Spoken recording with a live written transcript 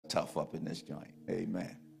tough up in this joint.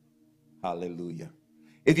 Amen. Hallelujah.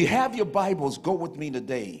 If you have your Bibles, go with me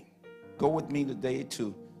today. Go with me today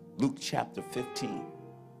to Luke chapter 15.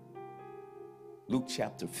 Luke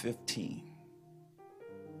chapter 15.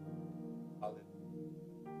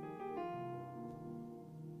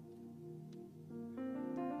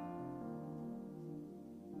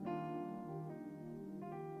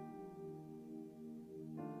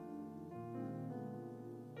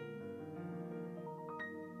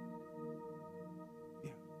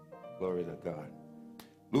 Glory to God.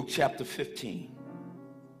 Luke chapter 15.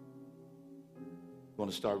 I'm going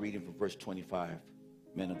to start reading from verse 25.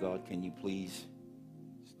 Men of God, can you please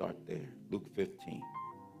start there? Luke 15.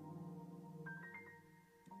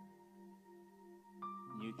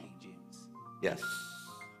 New King James. Yes.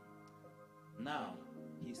 Now,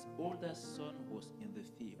 his older son was in the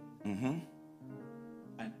field.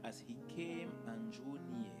 And as he came and drew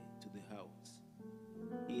near to the house,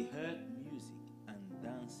 he heard music and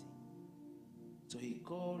dancing. So he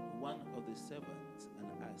called one of the servants and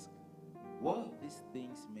asked what these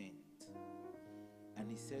things meant. And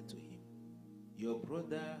he said to him, your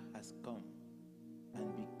brother has come,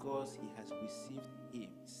 and because he has received him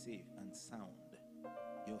safe and sound,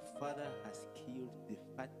 your father has killed the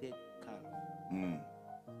fatted calf.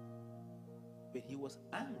 But he was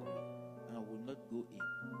angry and would not go in.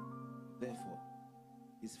 Therefore,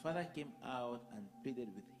 his father came out and pleaded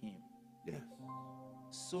with him. Yes.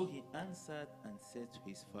 So he answered and said to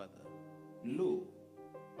his father, lo,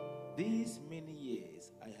 these many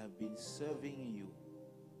years I have been serving you.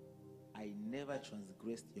 I never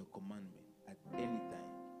transgressed your commandment at any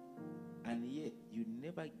time. And yet you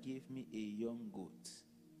never gave me a young goat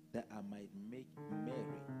that I might make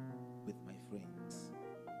merry with my friends.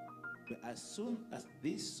 But as soon as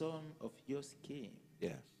this son of yours came,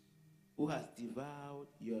 yes, who has devoured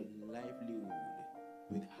your livelihood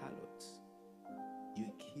with harlots, you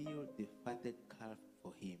killed the fatted calf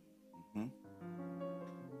for him.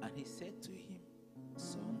 And he said to him,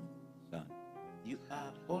 son, you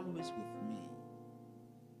are always with me,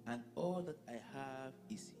 and all that I have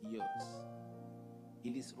is yours.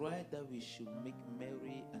 It is right that we should make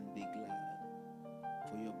merry and be glad,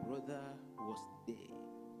 for your brother was dead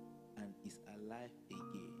and is alive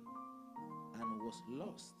again, and was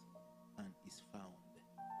lost and is found.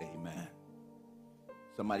 Amen.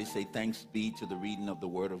 Somebody say, thanks be to the reading of the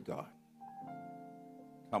word of God.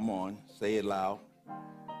 Come on, say it loud.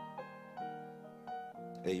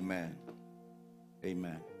 Amen.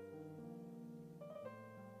 Amen.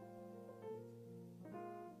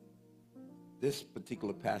 This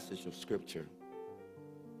particular passage of scripture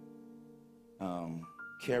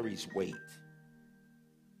carries weight.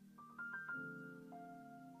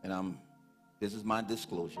 And this is my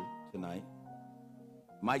disclosure tonight.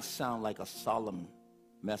 Might sound like a solemn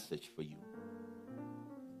message for you.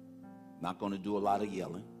 Not going to do a lot of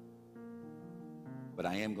yelling, but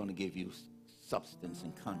I am going to give you substance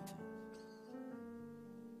and content.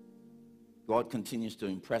 God continues to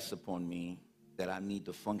impress upon me that I need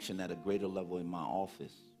to function at a greater level in my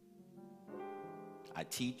office. I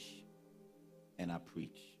teach and I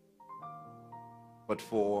preach. But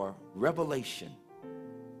for revelation,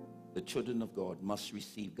 the children of God must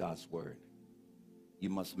receive God's word. You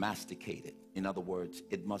must masticate it. In other words,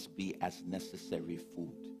 it must be as necessary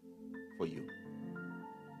food for you.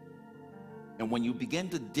 And when you begin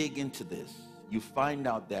to dig into this, you find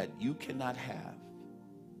out that you cannot have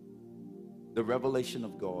the revelation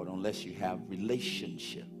of God unless you have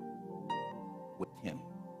relationship with him.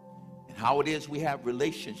 And how it is we have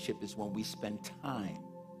relationship is when we spend time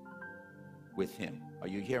with him. Are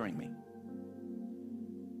you hearing me?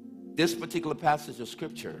 This particular passage of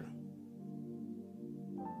scripture,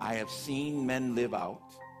 I have seen men live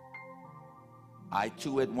out. I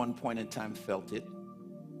too at one point in time felt it.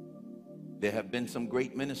 There have been some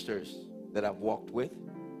great ministers that I've walked with,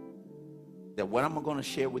 that what I'm going to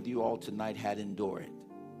share with you all tonight had endured.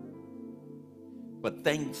 But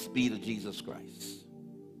thanks be to Jesus Christ,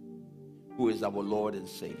 who is our Lord and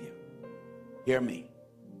Savior. Hear me.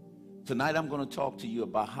 Tonight I'm going to talk to you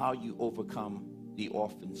about how you overcome the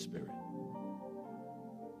orphan spirit.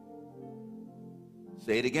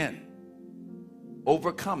 Say it again.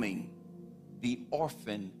 Overcoming the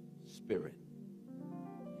orphan spirit.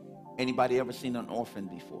 Anybody ever seen an orphan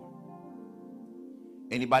before?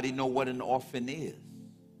 Anybody know what an orphan is?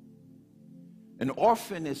 An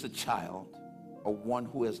orphan is a child or one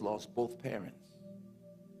who has lost both parents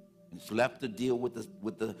and is left to deal with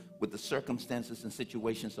the circumstances and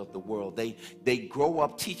situations of the world. They grow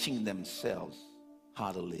up teaching themselves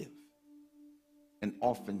how to live. An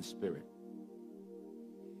orphan spirit.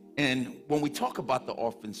 And when we talk about the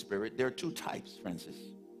orphan spirit, there are two types, Francis.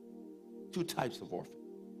 Two types of orphan.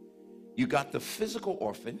 You got the physical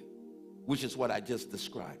orphan, which is what I just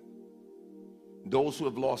described. Those who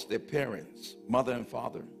have lost their parents, mother and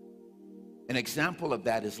father. An example of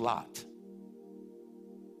that is Lot.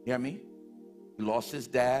 You hear me? He lost his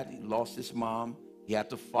dad, he lost his mom. He had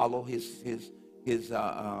to follow his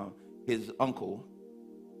uncle,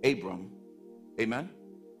 Abram. Amen?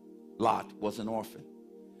 Lot was an orphan.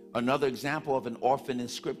 Another example of an orphan in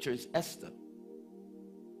Scripture is Esther.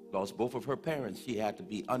 Lost both of her parents. She had to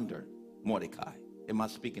be under Mordecai. Am I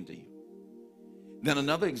speaking to you? Then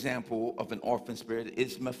another example of an orphan spirit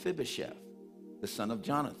is Mephibosheth, the son of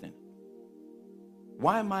Jonathan.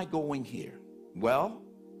 Why am I going here? Well,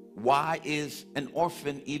 why is an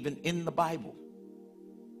orphan even in the Bible?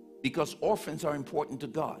 Because orphans are important to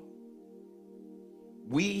God.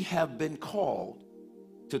 We have been called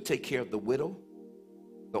to take care of the widow,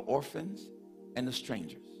 the orphans, and the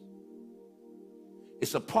strangers.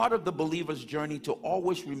 It's a part of the believer's journey to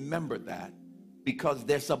always remember that, because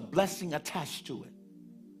there's a blessing attached to it.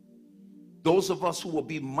 Those of us who will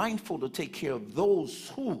be mindful to take care of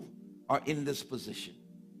those who are in this position,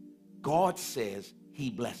 God says he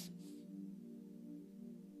blesses.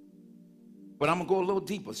 But I'm going to go a little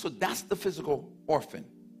deeper. So that's the physical orphan.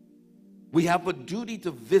 We have a duty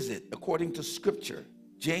to visit according to Scripture.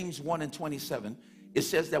 James 1:27, it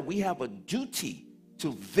says that we have a duty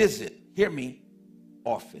to visit, hear me,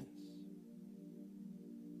 orphans.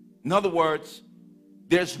 In other words,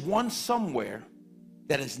 there's one somewhere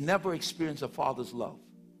that has never experienced a father's love.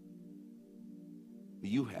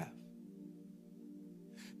 You have.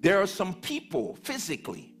 There are some people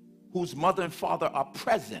physically whose mother and father are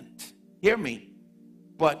present, hear me,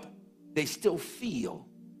 but they still feel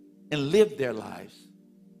and live their lives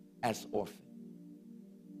as orphans.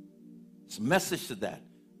 It's a message to that,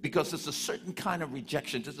 because it's a certain kind of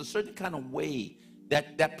rejection. There's a certain kind of way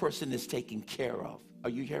that that person is taken care of. Are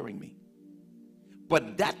you hearing me?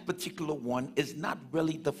 But that particular one is not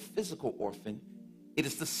really the physical orphan. It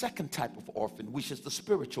is the second type of orphan, which is the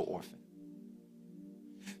spiritual orphan.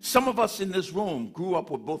 Some of us in this room grew up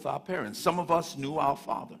with both our parents. Some of us knew our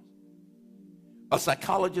father. A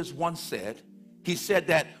psychologist once said, he said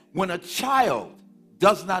that when a child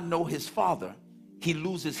does not know his father, he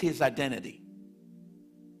loses his identity.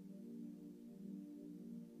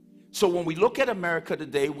 So when we look at America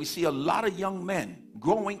today, we see a lot of young men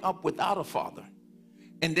growing up without a father.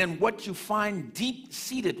 And then what you find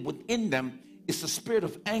deep-seated within them is the spirit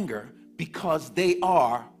of anger, because they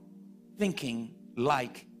are thinking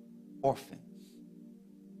like orphans.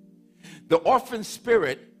 The orphan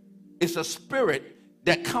spirit is a spirit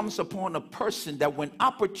that comes upon a person that when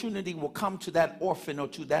opportunity will come to that orphan or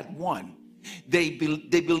to that one, they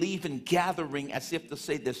believe in gathering as if to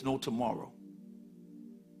say there's no tomorrow.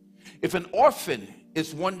 If an orphan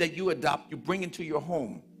is one that you adopt, you bring into your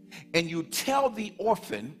home, and you tell the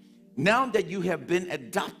orphan, now that you have been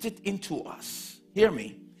adopted into us, hear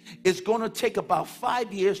me, it's going to take about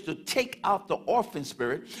 5 years to take out the orphan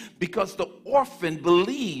spirit, because the orphan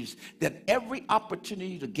believes that every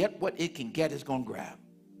opportunity to get what it can get is going to grab.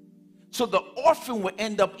 So the orphan will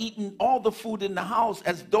end up eating all the food in the house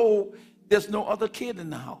as though there's no other kid in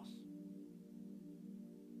the house.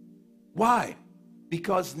 Why?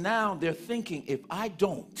 Because now they're thinking, if I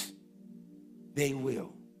don't, they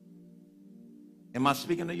will. Am I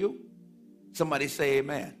speaking to you? Somebody say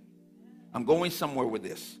amen. I'm going somewhere with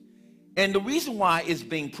this. And the reason why it's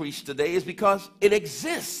being preached today is because it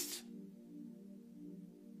exists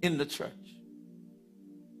in the church.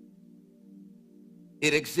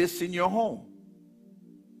 It exists in your home.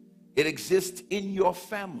 It exists in your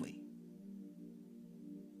family.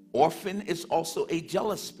 Orphan is also a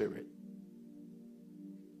jealous spirit.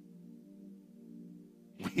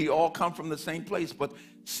 We all come from the same place, but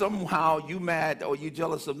somehow you mad or you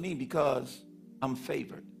jealous of me because I'm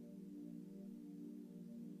favored.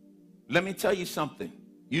 Let me tell you something.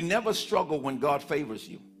 You never struggle when God favors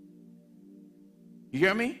you. You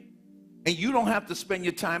hear me? And you don't have to spend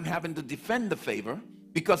your time having to defend the favor,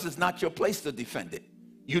 because it's not your place to defend it.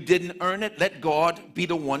 You didn't earn it. Let God be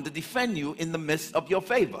the one to defend you in the midst of your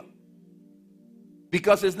favor,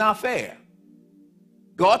 because it's not fair.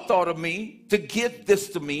 God thought of me to give this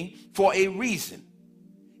to me for a reason.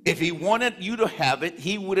 If he wanted you to have it,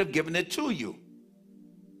 he would have given it to you.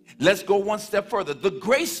 Let's go one step further. The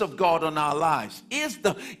grace of God on our lives is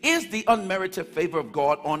the unmerited favor of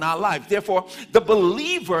God on our lives. Therefore, the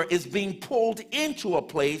believer is being pulled into a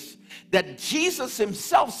place that Jesus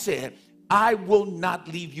himself said, I will not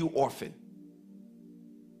leave you orphan.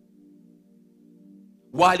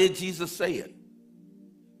 Why did Jesus say it?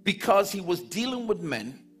 because he was dealing with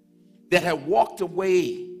men that had walked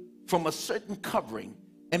away from a certain covering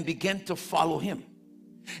and began to follow him.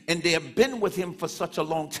 And they have been with him for such a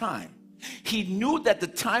long time. He knew that the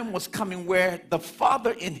time was coming where the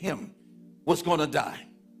father in him was going to die.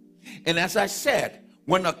 And as I said,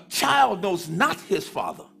 when a child knows not his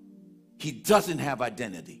father, he doesn't have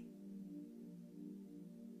identity.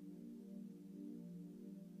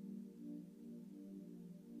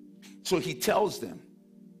 So he tells them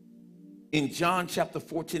in John chapter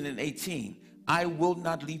 14 and 18, I will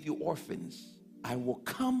not leave you orphans. I will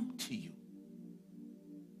come to you.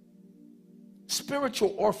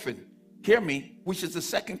 Spiritual orphan, hear me, which is the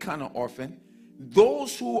second kind of orphan,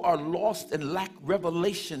 those who are lost and lack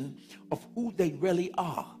revelation of who they really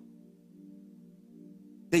are.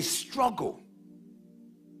 They struggle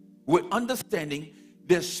with understanding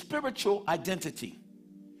their spiritual identity.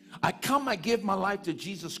 I give my life to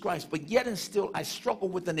Jesus Christ, but yet and still I struggle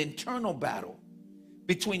with an internal battle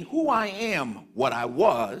between who I am, what I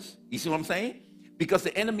was, you see what I'm saying? Because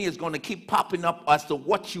the enemy is going to keep popping up as to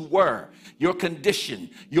what you were, your condition,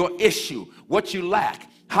 your issue, what you lack,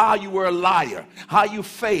 how you were a liar, how you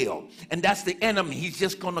failed. And that's the enemy. He's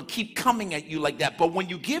just going to keep coming at you like that. But when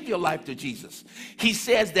you give your life to Jesus, he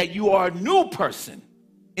says that you are a new person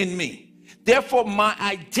in me. Therefore, my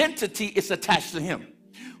identity is attached to him.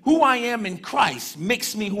 Who I am in Christ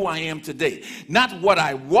makes me who I am today. Not what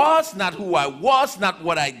I was, not who I was, not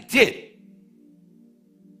what I did.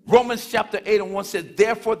 Romans chapter 8 and 1 says,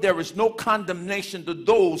 therefore there is no condemnation to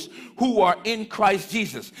those who are in Christ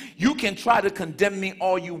Jesus. You can try to condemn me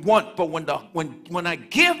all you want, but when I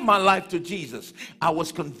give my life to Jesus, I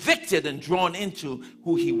was convicted and drawn into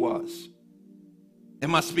who he was.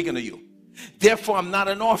 Am I speaking to you? Therefore, I'm not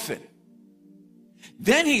an orphan.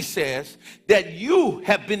 Then he says that you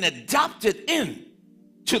have been adopted in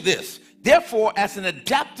to this. Therefore, as an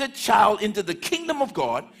adopted child into the kingdom of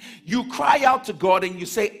God, you cry out to God and you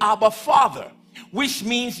say, Abba, Father, which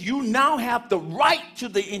means you now have the right to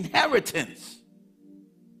the inheritance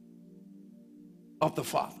of the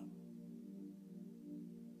Father.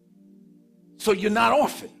 So you're not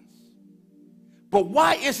orphans. But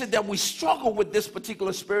why is it that we struggle with this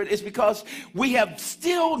particular spirit? It's because we have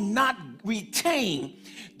still not retained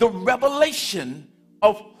the revelation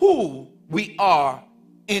of who we are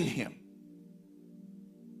in him.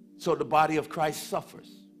 So the body of Christ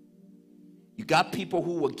suffers. You got people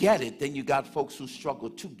who will get it, then you got folks who struggle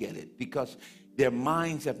to get it because their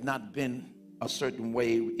minds have not been a certain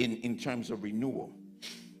way in terms of renewal.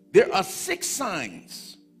 There are 6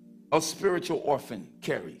 signs of spiritual orphan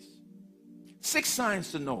carries. 6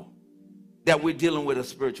 signs to know that we're dealing with a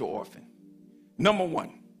spiritual orphan. Number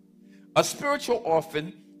 1, a spiritual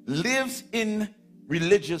orphan lives in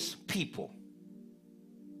religious people.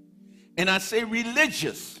 And I say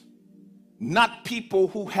religious, not people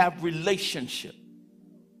who have relationship.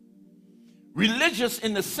 Religious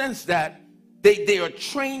in the sense that they are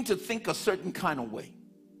trained to think a certain kind of way.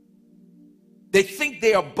 They think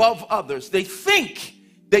they're above others. They think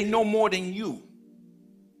they know more than you.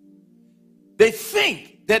 They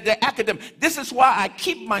think that they're academic. This is why I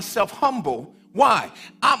keep myself humble. Why?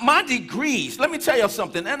 My degrees, let me tell you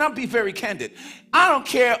something, and I'll be very candid. I don't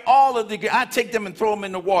care all of the degrees. I take them and throw them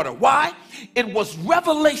in the water. Why? It was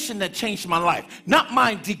revelation that changed my life, not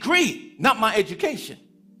my degree, not my education.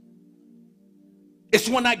 It's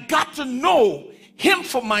when I got to know him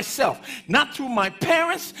for myself, not through my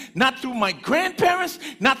parents, not through my grandparents,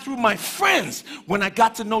 not through my friends. When I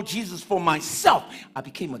got to know Jesus for myself, I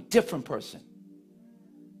became a different person.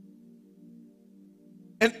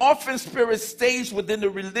 An orphan spirit stays within the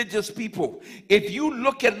religious people. If you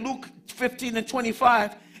look at Luke 15 and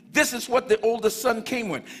 25, this is what the oldest son came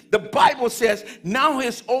with. The Bible says, now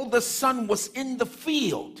his oldest son was in the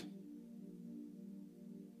field.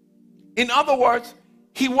 In other words,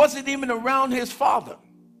 he wasn't even around his father.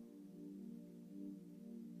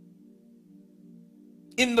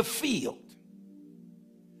 In the field.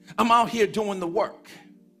 I'm out here doing the work.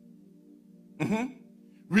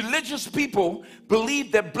 Religious people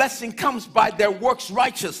believe that blessing comes by their works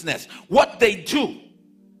righteousness, what they do.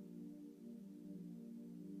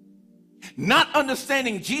 Not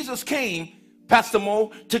understanding Jesus came, Pastor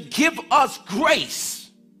Mo, to give us grace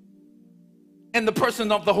in the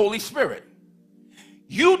person of the Holy Spirit.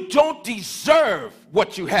 You don't deserve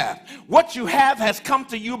what you have. What you have has come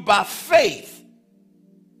to you by faith.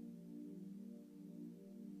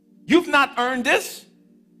 You've not earned this.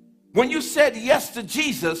 When you said yes to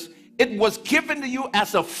Jesus, it was given to you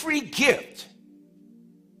as a free gift.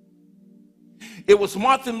 It was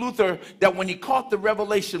Martin Luther that when he caught the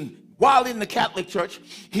revelation, while in the Catholic Church,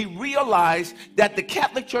 he realized that the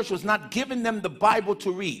Catholic Church was not giving them the Bible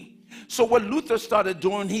to read. So what Luther started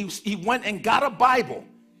doing, he went and got a Bible,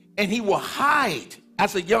 and he would hide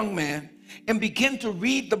as a young man and begin to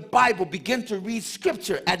read the Bible, begin to read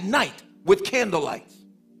scripture at night with candlelight.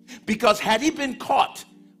 Because had he been caught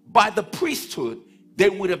by the priesthood, they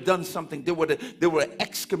would have done something. They would have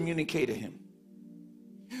excommunicated him.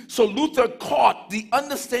 So Luther caught the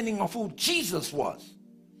understanding of who Jesus was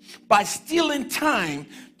by stealing time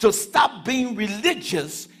to stop being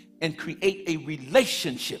religious and create a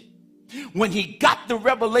relationship. When he got the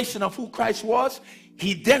revelation of who Christ was,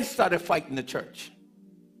 he then started fighting the church.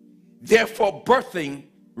 Therefore birthing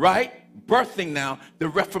now the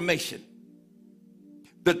Reformation,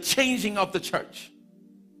 the changing of the church.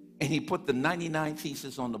 And he put the 99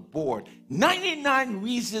 theses on the board. 99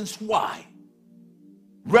 reasons why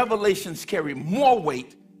revelations carry more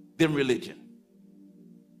weight than religion.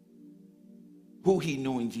 Who he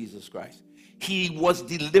knew in Jesus Christ. He was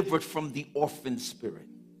delivered from the orphan spirit.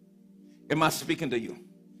 Am I speaking to you?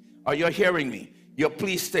 Are you hearing me?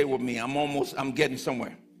 Please stay with me. I'm getting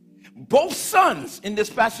somewhere. Both sons in this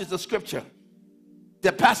passage of scripture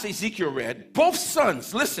that Pastor Ezekiel read, both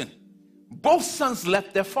sons, listen, both sons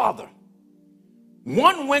left their father.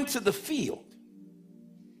 One went to the field.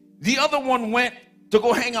 The other one went to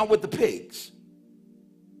go hang out with the pigs,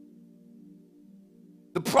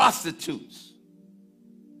 the prostitutes,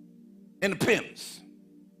 and the pimps.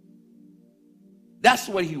 That's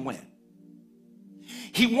where he went.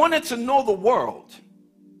 He wanted to know the world,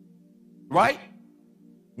 right?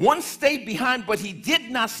 One stayed behind, but he did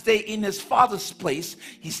not stay in his father's place.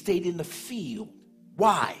 He stayed in the field.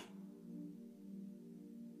 Why?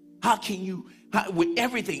 How can you, with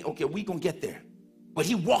everything, okay, we're going to get there. But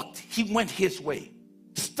he went his way,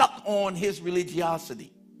 stuck on his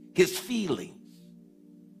religiosity, his feelings,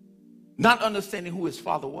 not understanding who his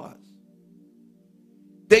father was.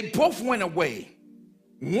 They both went away.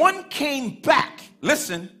 One came back,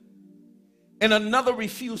 listen, and another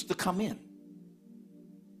refused to come in.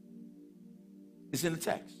 It's in the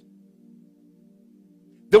text.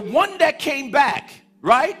 The one that came back,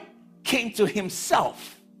 right, came to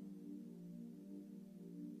himself.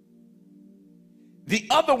 The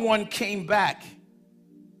other one came back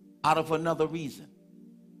out of another reason.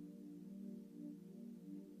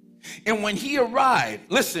 And when he arrived,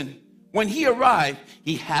 listen, when he arrived,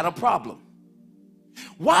 he had a problem.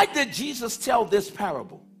 Why did Jesus tell this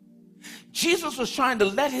parable? Jesus was trying to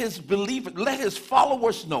let his believers, let his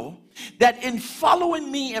followers know that in following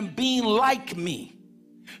me and being like me,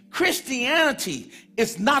 Christianity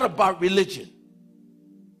is not about religion.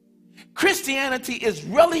 Christianity is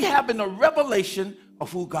really having a revelation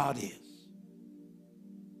of who God is.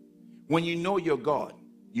 When you know your God,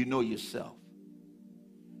 you know yourself.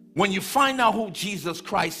 When you find out who Jesus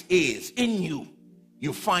Christ is in you,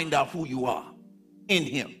 you find out who you are in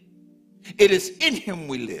him. It is in him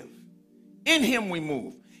we live. In him we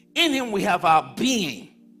move. In him we have our being.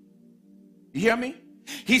 You hear me?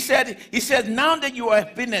 He said, now that you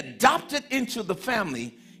have been adopted into the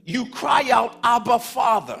family, you cry out, Abba,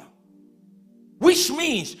 Father. Which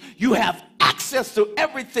means you have access to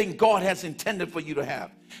everything God has intended for you to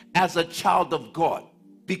have as a child of God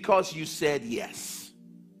because you said yes.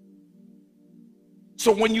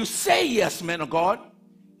 So when you say yes, man of God,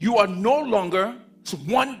 you are no longer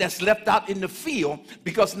one that's left out in the field,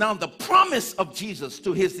 because now the promise of Jesus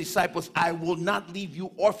to his disciples, I will not leave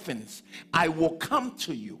you orphans. I will come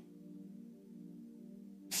to you,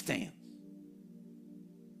 stands.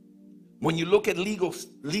 When you look at legal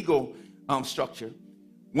structure,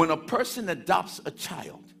 when a person adopts a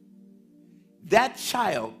child, that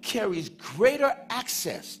child carries greater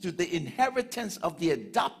access to the inheritance of the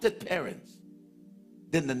adopted parents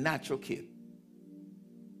than the natural kid.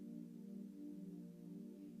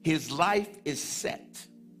 His life is set.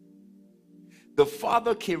 The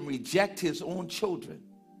father can reject his own children.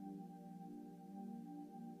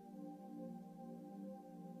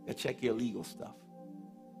 You check your legal stuff.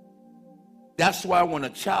 That's why when a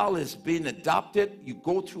child is being adopted, you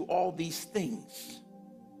go through all these things.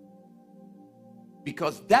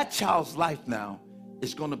 Because that child's life now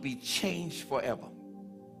is going to be changed forever.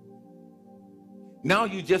 Now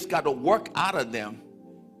you just got to work out of them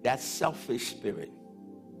that selfish spirit.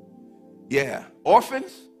 Yeah,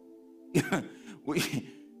 orphans,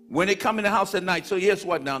 when they come in the house at night, so here's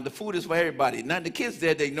what now, the food is for everybody. Now the kids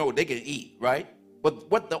there, they know they can eat, right? But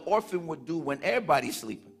what the orphan would do when everybody's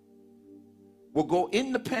sleeping, will go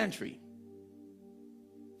in the pantry,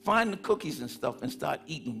 find the cookies and stuff and start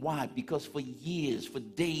eating. Why? Because for years, for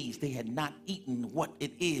days, they had not eaten what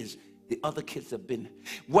it is The other kids have been,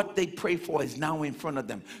 what they pray for is now in front of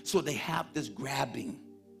them. So they have this grabbing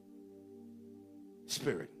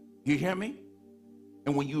spirit. You hear me?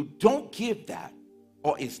 And when you don't give that,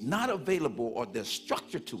 or it's not available, or there's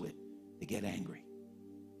structure to it, they get angry.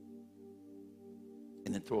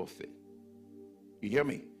 And then throw a fit. You hear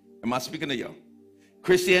me? Am I speaking to you?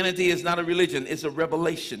 Christianity is not a religion, it's a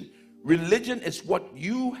revelation. Religion is what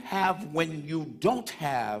you have when you don't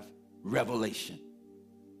have revelation.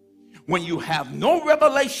 When you have no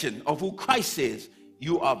revelation of who Christ is,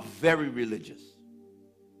 you are very religious.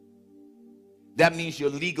 That means you're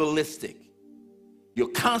legalistic. You're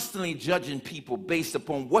constantly judging people based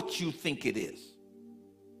upon what you think it is.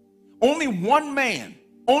 Only one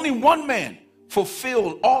man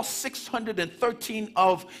fulfilled all 613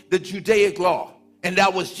 of the Judaic law, and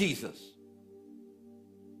that was Jesus.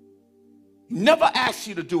 Never asked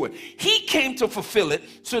you to do it. He came to fulfill it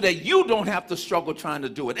so that you don't have to struggle trying to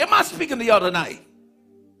do it. Am I speaking to y'all tonight?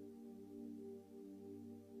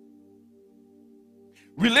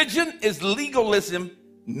 Religion is legalism,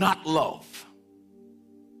 not love.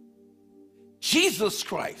 Jesus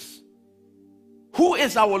Christ, who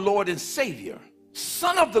is our Lord and Savior,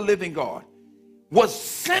 Son of the living God, was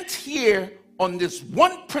sent here on this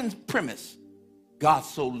one premise: God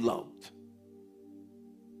so loved.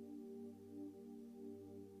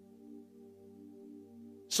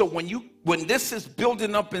 So when this is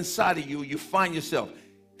building up inside of you, you find yourself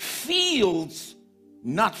fields,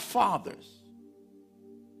 not fathers.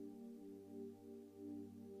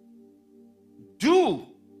 Do,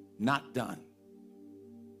 not done.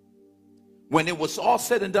 When it was all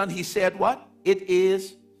said and done, he said what? It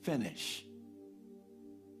is finished.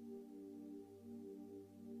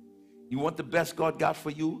 You want the best God got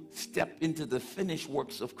for you? Step into the finished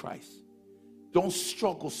works of Christ. Don't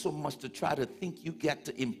struggle so much to try to think you get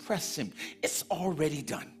to impress him. It's already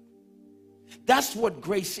done. That's what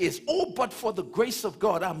grace is. Oh, but for the grace of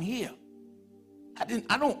God, I'm here.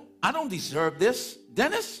 I don't deserve this,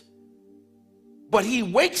 Dennis. But he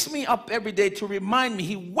wakes me up every day to remind me.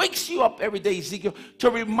 He wakes you up every day, Ezekiel, to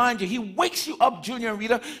remind you. He wakes you up, Junior and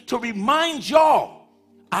Rita, to remind y'all,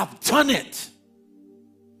 I've done it.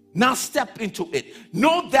 Now step into it.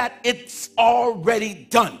 Know that it's already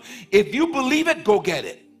done. If you believe it, go get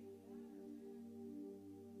it.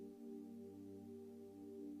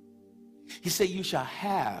 He said, you shall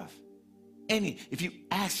have if you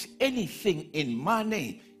ask anything in my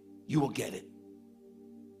name, you will get it.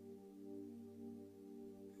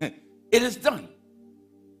 It is done.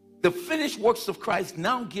 The finished works of Christ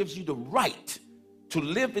now gives you the right to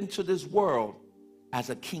live into this world as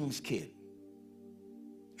a king's kid.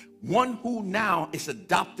 One who now is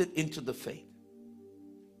adopted into the faith.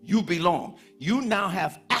 You belong. You now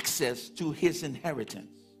have access to his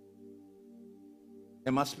inheritance.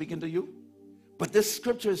 Am I speaking to you? But this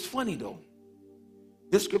scripture is funny though.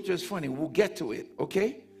 This scripture is funny. We'll get to it,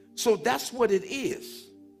 okay? So that's what it is.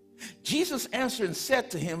 Jesus answered and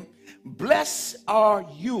said to him, blessed are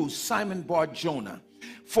you, Simon Bar-Jonah,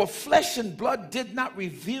 for flesh and blood did not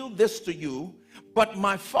reveal this to you, but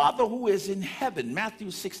my Father who is in heaven. Matthew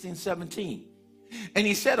 16:17. And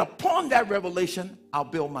he said, upon that revelation, I'll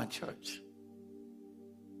build my church.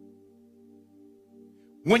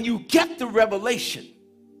 When you get the revelation,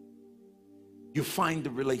 you find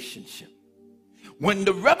the relationship. When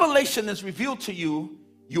the revelation is revealed to you,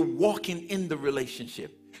 you're walking in the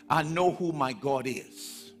relationship. I know who my God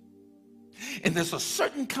is. And there's a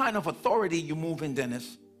certain kind of authority you move in,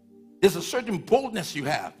 Dennis. There's a certain boldness you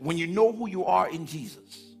have when you know who you are in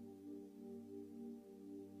Jesus.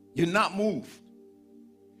 You're not moved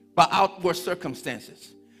by outward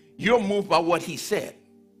circumstances. You're moved by what he said.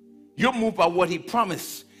 You're moved by what he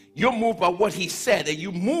promised. You're moved by what he said. And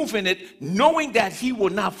you move in it knowing that he will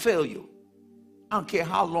not fail you. I don't care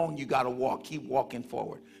how long you got to walk. Keep walking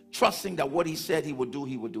forward. Trusting that what he said he would do,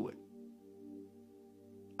 he would do it.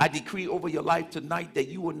 I decree over your life tonight that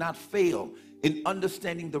you will not fail in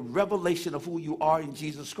understanding the revelation of who you are in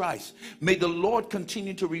Jesus Christ. May the Lord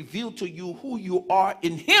continue to reveal to you who you are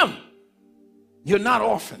in him. You're not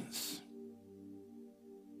orphans.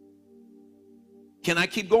 Can I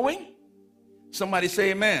keep going? Somebody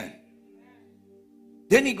say amen.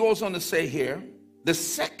 Then he goes on to say here, the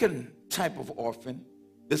second type of orphan,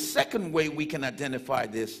 the second way we can identify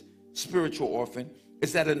this spiritual orphan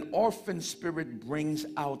is that an orphan spirit brings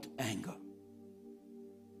out anger.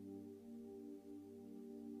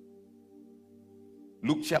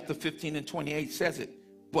 Luke chapter 15 and 28 says it.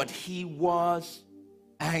 But he was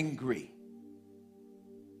angry.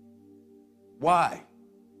 Why?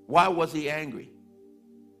 Why was he angry?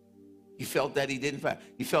 He felt that he didn't find.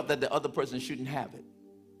 He felt that the other person shouldn't have it.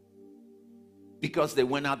 because they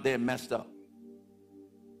went out there and messed up.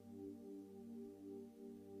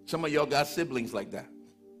 Some of y'all got siblings like that.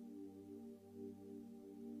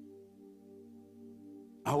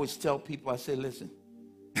 I always tell people, I say, listen,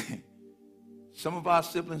 some of our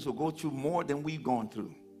siblings will go through more than we've gone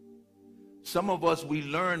through. Some of us, we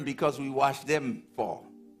learn because we watch them fall.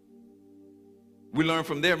 We learn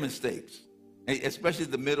from their mistakes, especially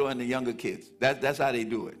the middle and the younger kids. That's how they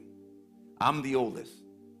do it. I'm the oldest.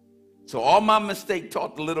 So all my mistake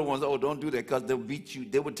taught the little ones, oh, don't do that, because they'll beat you.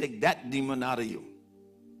 They will take that demon out of you.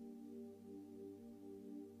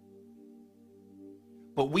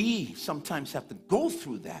 But we sometimes have to go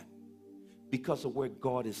through that because of where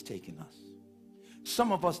God is taking us.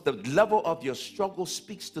 Some of us, the level of your struggle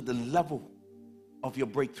speaks to the level of your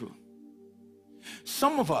breakthrough.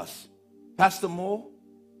 Some of us, Pastor Moore,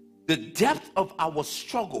 the depth of our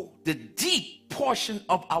struggle, the deep portion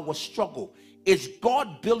of our struggle is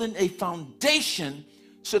God building a foundation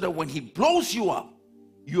so that when he blows you up,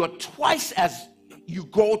 you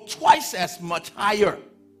go twice as much higher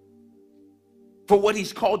for what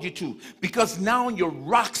he's called you to, because now you're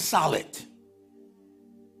rock solid.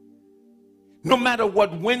 No matter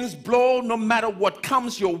what winds blow, no matter what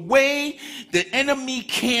comes your way, the enemy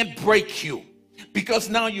can't break you, because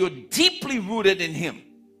now you're deeply rooted in him.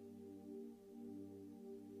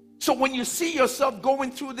 So when you see yourself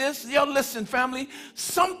going through this, listen, family,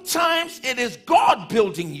 sometimes it is God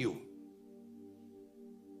building you.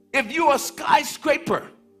 If you're a skyscraper,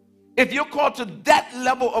 if you're called to that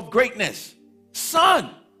level of greatness,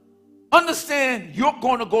 son, understand you're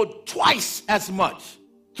going to go twice as much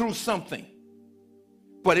through something.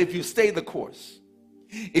 But if you stay the course,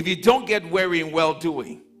 if you don't get weary in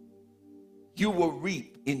well-doing, you will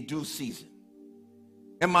reap in due season.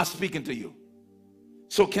 Am I speaking to you?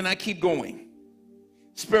 So can I keep going?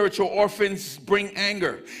 Spiritual orphans bring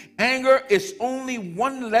anger. Anger is only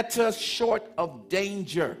one letter short of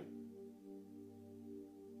danger.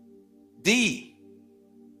 D.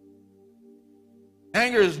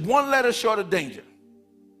 Anger is one letter short of danger.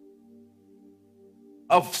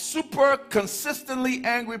 A super consistently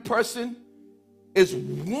angry person is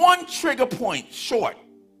one trigger point short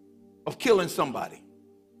of killing somebody.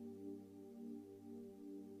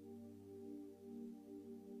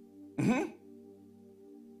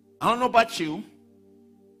 I don't know about you,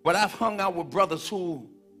 but I've hung out with brothers who,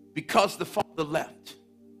 because the father left,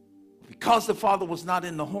 because the father was not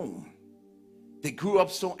in the home, they grew up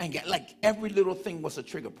so angry. Like every little thing was a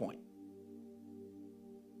trigger point.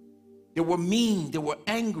 They were mean. They were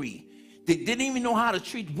angry. They didn't even know how to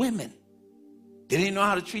treat women. They didn't know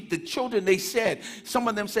how to treat the children. They said, some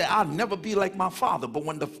of them said, I'll never be like my father. But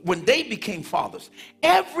when they became fathers,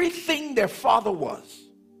 everything their father was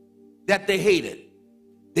that they hated,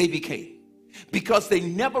 they became. Because they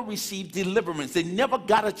never received deliverance. They never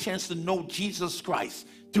got a chance to know Jesus Christ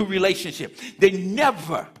through relationship. They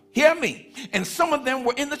never, hear me, and some of them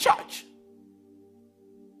were in the church,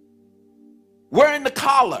 wearing the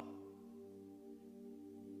collar,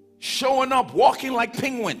 showing up, walking like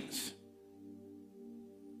penguins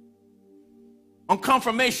on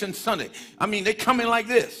confirmation Sunday. I mean, they come in like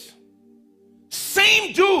this.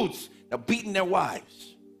 Same dudes that are beating their wives.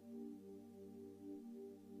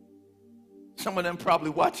 Some of them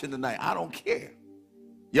probably watching tonight. I don't care.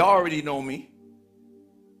 Y'all already know me.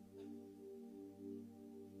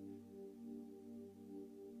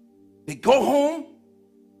 They go home,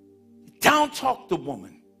 down talk the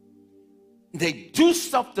woman. They do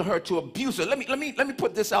stuff to her to abuse her. Let me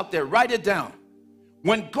put this out there. Write it down.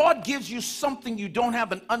 When God gives you something you don't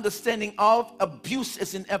have an understanding of, abuse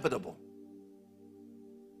is inevitable.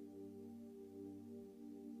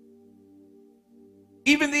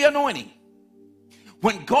 Even the anointing.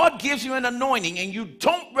 When God gives you an anointing and you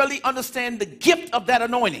don't really understand the gift of that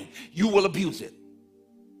anointing, you will abuse it.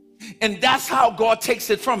 And that's how God takes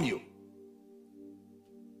it from you.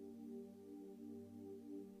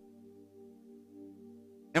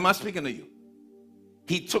 Am I speaking to you?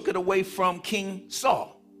 He took it away from King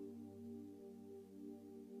Saul.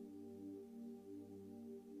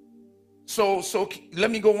 So let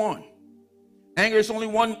me go on. Anger is only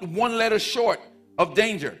one letter short of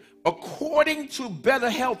danger. According to Better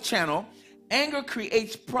Health Channel, anger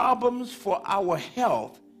creates problems for our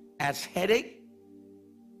health as headache,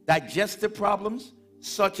 digestive problems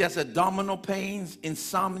such as abdominal pains,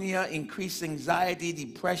 insomnia, increased anxiety,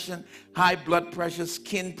 depression, high blood pressure,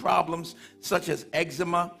 skin problems such as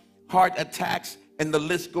eczema, heart attacks, and the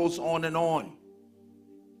list goes on and on.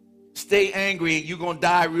 Stay angry, you're going to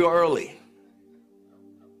die real early.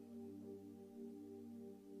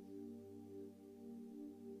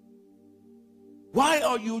 Why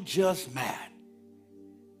are you just mad?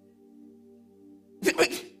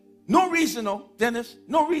 No reason, no, Dennis,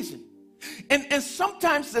 no reason. And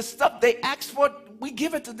sometimes the stuff they ask for, we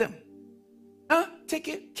give it to them. Take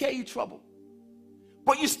it, care of your trouble.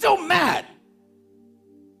 But you're still mad.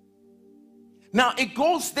 Now, it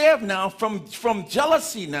goes there now from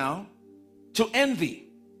jealousy now to envy,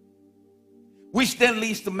 which then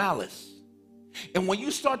leads to malice. And when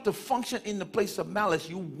you start to function in the place of malice,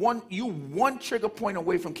 you one trigger point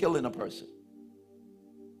away from killing a person.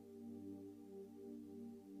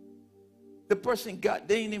 The person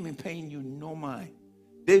they ain't even paying you no mind.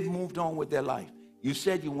 They've moved on with their life. You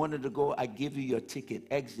said you wanted to go, I give you your ticket,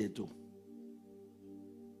 exit.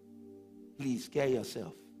 Please care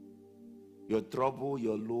yourself. Your trouble,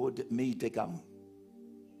 your load, me take out.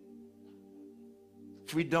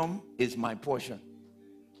 Freedom is my portion.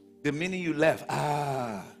 The minute you left,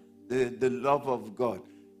 the love of God.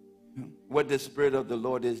 What the Spirit of the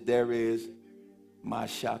Lord is, there is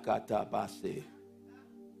Mashakata Base.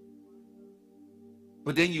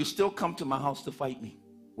 But then you still come to my house to fight me.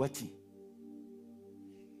 What?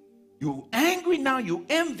 You angry now, you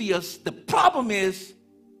envious. The problem is,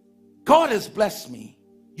 God has blessed me.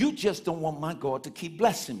 You just don't want my God to keep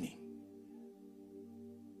blessing me.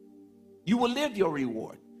 You will live your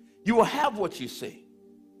reward. You will have what you say.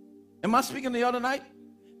 Am I speaking the other night?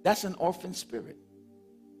 That's an orphan spirit.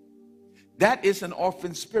 That is an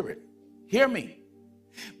orphan spirit. Hear me.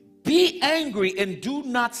 Be angry and do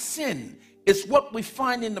not sin. It's what we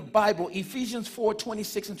find in the Bible, Ephesians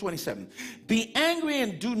 4:26 and 27. Be angry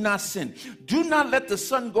and do not sin. Do not let the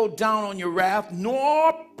sun go down on your wrath,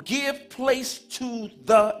 nor give place to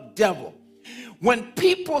the devil. When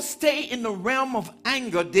people stay in the realm of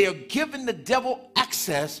anger, they are giving the devil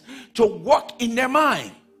access to work in their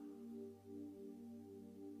mind.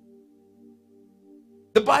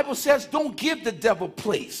 The Bible says don't give the devil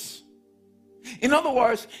place. In other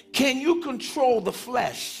words, can you control the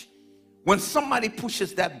flesh when somebody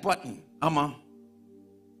pushes that button? And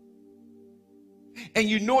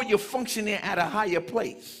you know you're functioning at a higher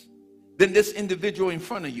place than this individual in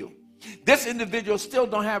front of you. This individual still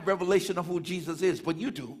don't have revelation of who Jesus is, but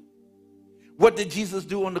you do. What did Jesus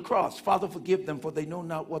do on the cross? Father, forgive them, for they know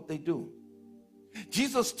not what they do.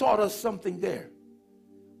 Jesus taught us something there.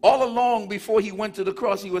 All along before he went to the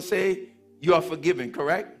cross, he would say, you are forgiven,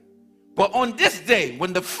 correct? But on this day,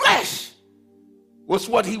 when the flesh was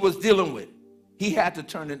what he was dealing with, he had to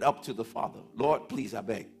turn it up to the Father. Lord, please, I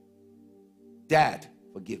beg. Dad,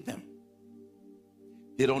 forgive them.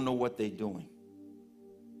 They don't know what they're doing.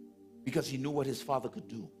 Because he knew what his Father could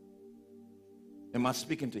do. Am I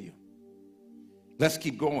speaking to you? Let's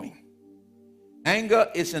keep going. Anger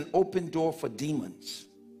is an open door for demons.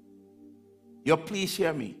 Yo, please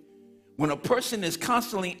hear me. When a person is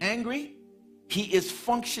constantly angry, he is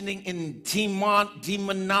functioning in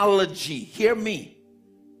demonology. Hear me.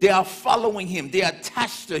 They are following him. They are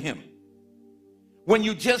attached to him. When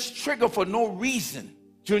you just trigger for no reason,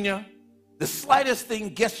 Junior, the slightest thing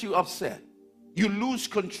gets you upset. You lose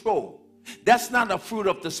control. That's not a fruit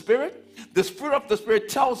of the Spirit. The fruit of the Spirit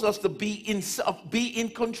tells us to be in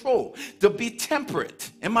control, to be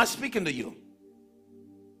temperate. Am I speaking to you?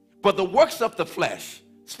 But the works of the flesh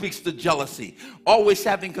speaks to jealousy, always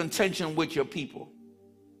having contention with your people.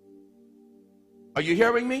 Are you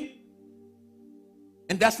hearing me?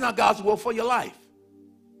 And that's not God's will for your life.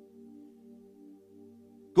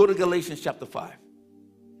 Go to Galatians chapter 5.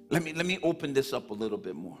 Let me open this up a little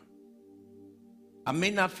bit more. I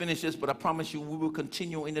may not finish this, but I promise you we will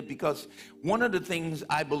continue in it, because one of the things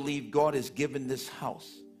I believe God has given this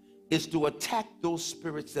house is to attack those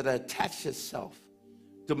spirits that attach itself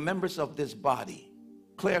to members of this body,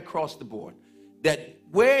 clear across the board, that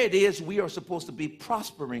where it is we are supposed to be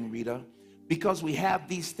prospering, Rita, because we have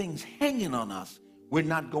these things hanging on us, we're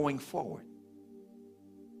not going forward.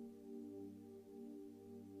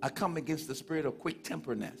 I come against the spirit of quick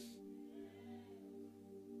temperness.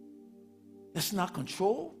 That's not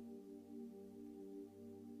control.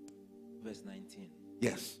 Verse 19.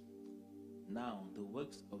 Yes. Now the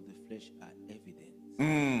works of the flesh are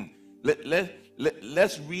evident.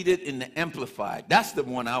 Let's read it in the Amplified. That's the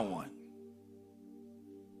one I want.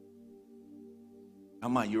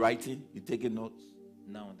 Amma, you writing? You taking notes?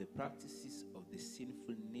 Now the practices of the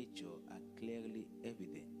sinful nature are clearly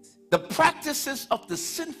evident. The practices of the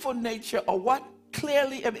sinful nature are what?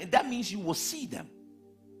 Clearly evident. That means you will see them.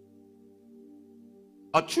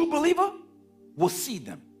 A true believer will see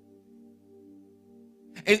them.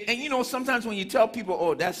 And you know, sometimes when you tell people,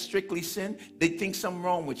 oh, that's strictly sin, they think something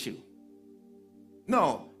wrong with you.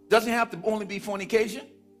 No, doesn't have to only be fornication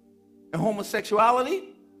and homosexuality.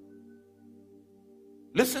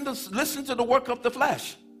 Listen to the work of the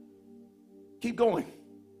flesh. Keep going.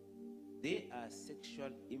 They are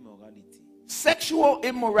sexual immorality, Sexual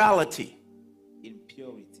immorality,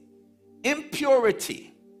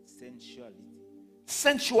 impurity,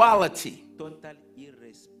 sensuality, total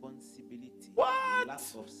irresponsibility, What? lack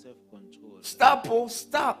of self-control. Stop, oh,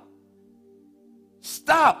 stop.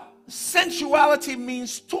 Stop. Sensuality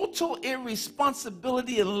means total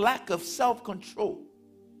irresponsibility and lack of self-control.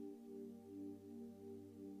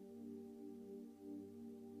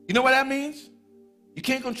 You know what that means? You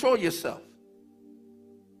can't control yourself.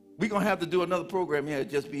 We're going to have to do another program here.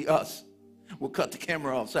 It'll just be us. We'll cut the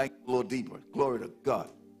camera off so I can go a little deeper. Glory to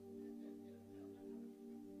God.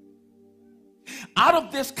 Out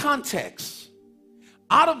of this context,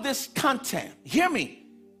 out of this content, hear me,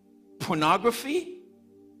 pornography,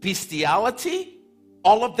 bestiality,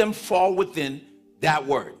 all of them fall within that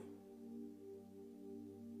word.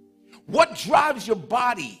 What drives your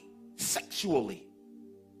body sexually?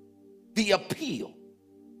 The appeal.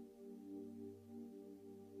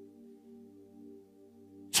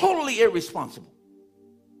 Totally irresponsible.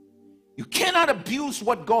 You cannot abuse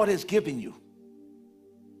what God has given you.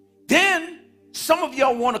 Then some of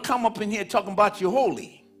y'all want to come up in here talking about you're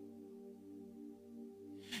holy.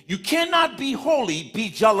 You cannot be holy, be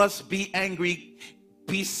jealous, be angry,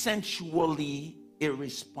 be sensually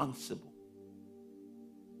irresponsible.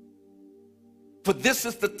 For this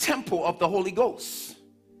is the temple of the Holy Ghost.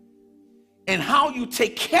 And how you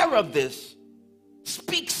take care of this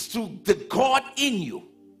speaks to the God in you.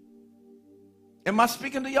 Am I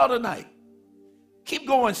speaking to y'all tonight? Keep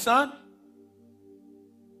going, son.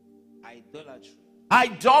 Idolatry.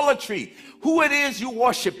 Idolatry. Who it is you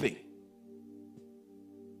worshiping.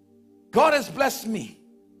 God has blessed me.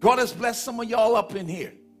 God has blessed some of y'all up in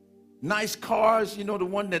here. Nice cars, you know, the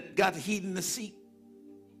one that got the heat in the seat.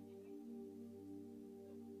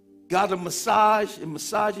 Got a massage. It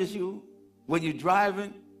massages you when you're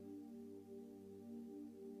driving.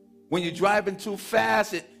 When you're driving too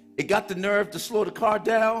fast, it got the nerve to slow the car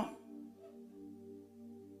down.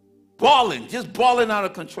 Balling, just balling out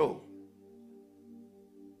of control.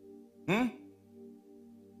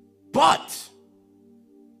 But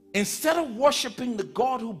instead of worshiping the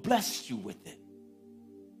God who blessed you with it,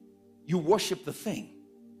 you worship the thing.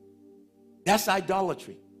 That's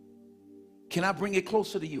idolatry. Can I bring it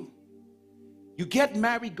closer to you? You get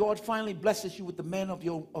married, God finally blesses you with the man of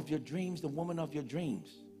your dreams, the woman of your dreams.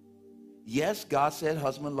 Yes, God said,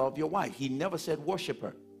 husband, love your wife. He never said worship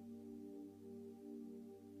her.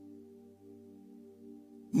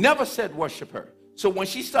 Never said worship her. So when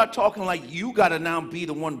she start talking like you got to now be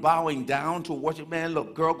the one bowing down to worship, man,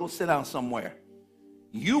 look, girl, go sit down somewhere.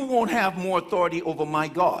 You won't have more authority over my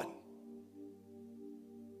God.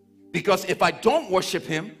 Because if I don't worship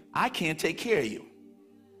him, I can't take care of you.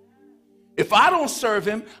 If I don't serve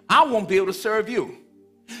him, I won't be able to serve you.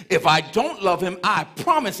 If I don't love him, I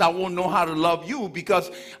promise I won't know how to love you, because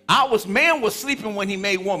man was sleeping when he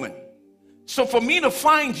made woman. So for me to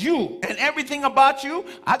find you and everything about you,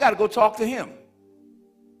 I got to go talk to him.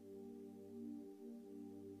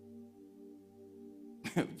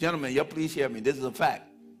 Gentlemen, y'all please hear me. This is a fact.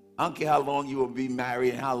 I don't care how long you will be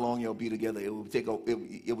married and how long you'll be together. It will take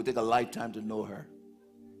a lifetime to know her.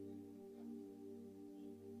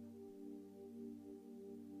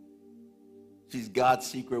 She's God's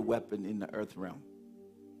secret weapon in the earth realm.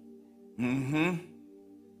 I'm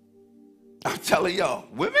telling y'all,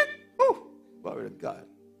 women, whew, glory to God.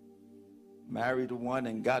 Married to one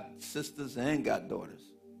and got sisters and got daughters.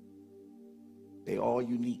 They all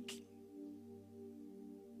unique.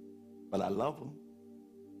 But I love them.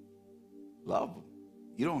 Love them.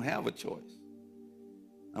 You don't have a choice.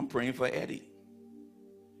 I'm praying for Eddie.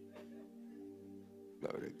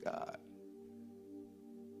 Glory to God.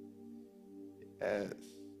 Yes.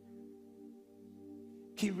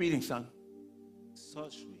 Keep reading, son.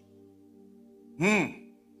 Sorcery.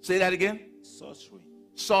 Say that again. Sorcery.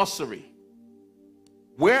 Sorcery.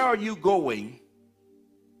 Where are you going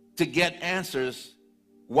to get answers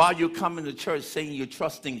while you're coming to church saying you're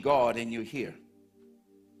trusting God and you're here?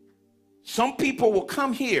 Some people will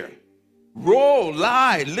come here, roll,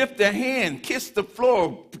 lie, lift their hand, kiss the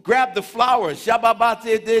floor, grab the flowers,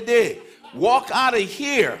 walk out of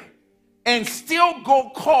here, and still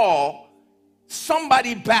go call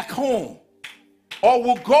somebody back home. Or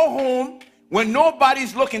will go home when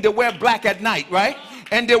nobody's looking to wear black at night, right?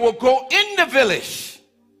 And they will go in the village.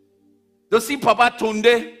 You see Papa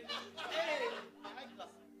Tunde?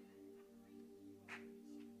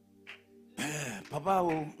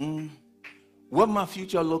 Papa, what my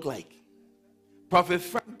future look like? Prophet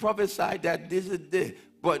Frank prophesied that this is this,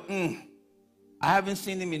 but I haven't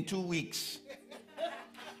seen him in 2 weeks.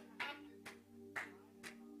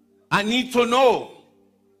 I need to know.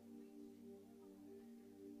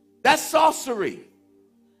 That's sorcery.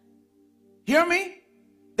 Hear me?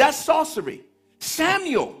 That's sorcery.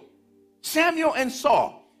 Samuel and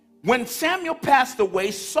Saul. When Samuel passed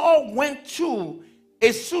away, Saul went to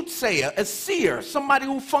a soothsayer, a seer, somebody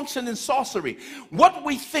who functioned in sorcery. What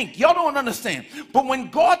we think, y'all don't understand. But when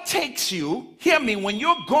God takes you, hear me, when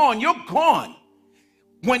you're gone, you're gone.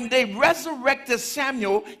 When they resurrected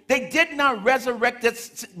Samuel, they did not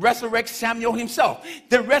resurrect Samuel himself.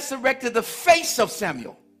 They resurrected the face of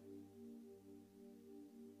Samuel.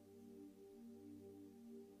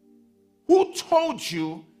 Who told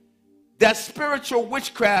you that spiritual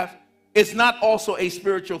witchcraft is not also a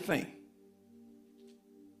spiritual thing?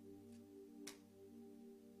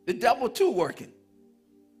 The devil too working.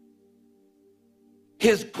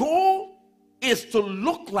 His goal is to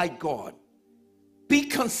look like God, be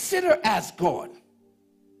considered as God.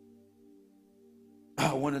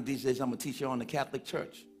 One of these days I'm going to teach you on the Catholic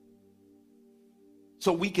Church,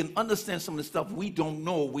 so we can understand some of the stuff we don't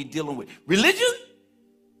know we're dealing with. Religion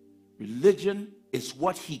is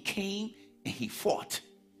what he came and he fought.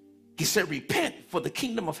 He said, repent, for the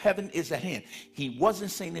kingdom of heaven is at hand. He wasn't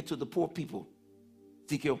saying it to the poor people.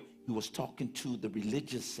 Ezekiel, he was talking to the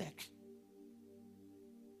religious sect.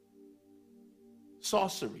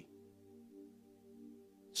 Sorcery.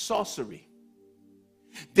 Sorcery.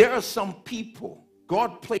 There are some people,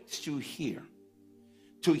 God placed you here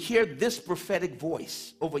to hear this prophetic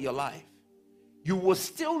voice over your life. You will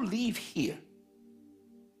still leave here.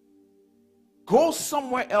 Go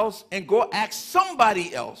somewhere else and go ask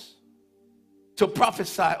somebody else to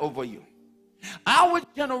prophesy over you. Our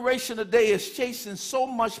generation today is chasing so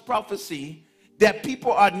much prophecy that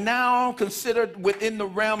people are now considered within the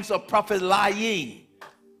realms of prophet lying.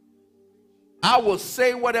 I will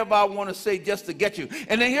say whatever I want to say just to get you.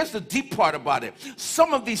 And then here's the deep part about it.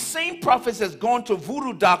 Some of these same prophets has gone to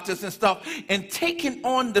voodoo doctors and stuff and taken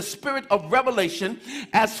on the spirit of revelation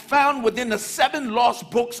as found within the 7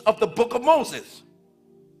 lost books of the book of Moses.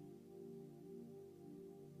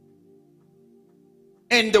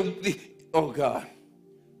 And oh God,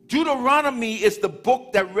 Deuteronomy is the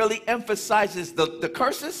book that really emphasizes the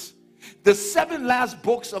curses. The 7 last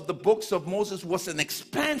books of the books of Moses was an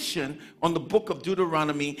expansion on the book of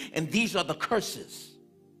Deuteronomy, and these are the curses.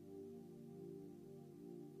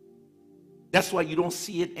 That's why you don't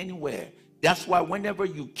see it anywhere. That's why whenever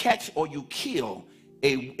you catch or you kill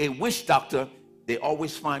a witch doctor, they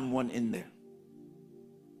always find one in there.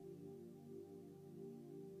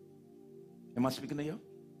 Am I speaking to you?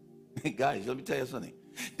 Guys, let me tell you something.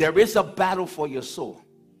 There is a battle for your soul.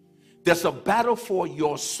 There's a battle for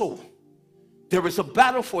your soul. There is a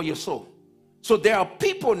battle for your soul. So there are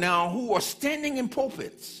people now who are standing in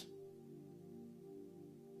pulpits,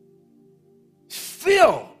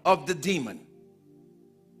 full of the demon,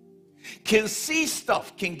 can see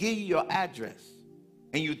stuff, can give you your address,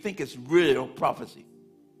 and you think it's real prophecy.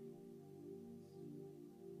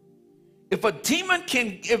 If a demon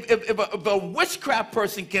can, if a witchcraft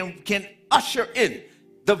person can usher in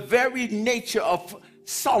the very nature of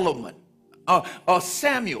Solomon or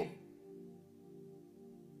Samuel,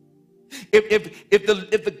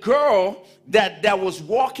 if the girl that was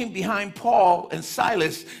walking behind Paul and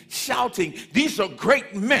Silas shouting, these are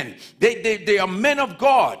great men, they are men of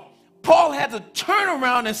God, Paul had to turn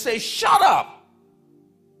around and say, shut up,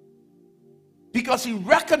 because he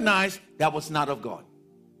recognized that was not of God.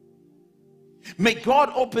 May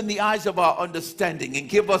God open the eyes of our understanding and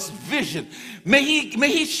give us vision. May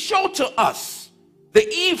he show to us the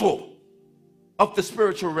evil of the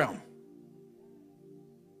spiritual realm.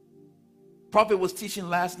 Prophet was teaching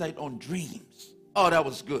last night on dreams. Oh, that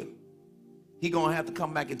was good. He gonna have to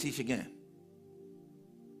come back and teach again.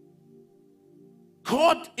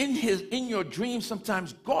 God, in your dreams,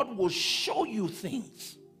 sometimes God will show you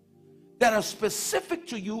things that are specific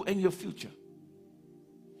to you and your future.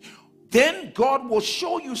 Then God will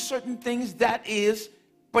show you certain things that is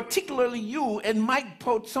particularly you, and might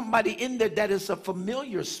put somebody in there that is a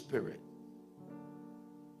familiar spirit.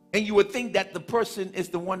 And you would think that the person is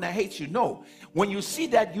the one that hates you. No. When you see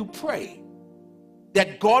that, you pray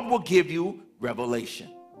that God will give you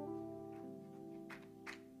revelation.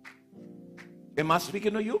 Am I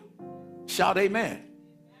speaking to you? Shout amen.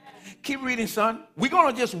 Keep reading, son. We're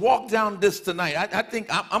going to just walk down this tonight. I think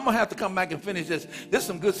I'm going to have to come back and finish this. There's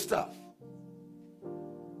some good stuff.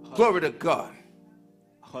 Glory to God.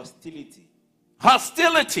 Hostility.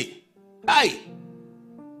 Hostility. Hey.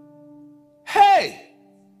 Hey.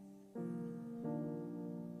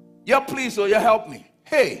 You please or you help me.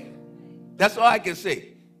 Hey. That's all I can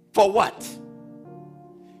say. For what?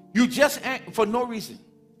 You just, for no reason.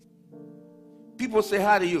 People say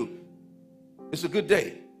hi to you. It's a good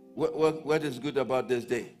day. What is good about this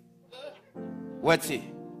day? What's it?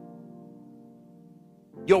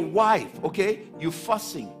 Your wife, okay? You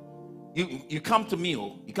fussing. You come to me,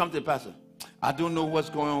 you come to the pastor. I don't know what's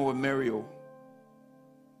going on with Mario.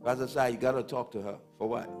 Pastor said, you got to talk to her. For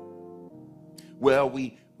what? Well,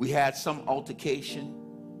 we had some altercation,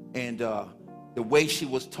 and the way she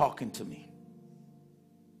was talking to me.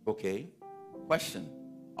 Okay. Question.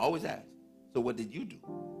 Always ask. So what did you do?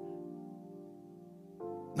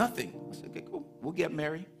 Nothing. I said, okay, cool. We'll get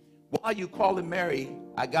married. While you calling Mary,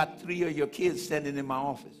 I got 3 of your kids standing in my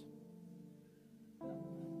office.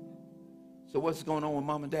 So what's going on with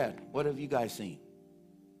mom and dad? What have you guys seen?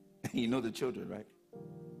 You know the children, right?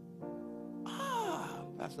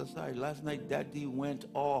 Pastor, sorry, last night daddy went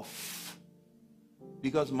off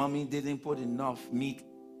because mommy didn't put enough meat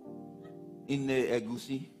in the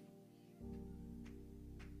AGCI.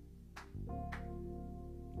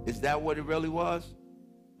 Is that what it really was?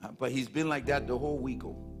 But he's been like that the whole week.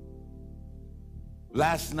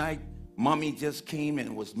 Last night, mommy just came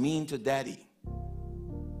and was mean to daddy.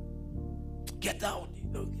 Get out,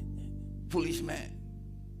 foolish man.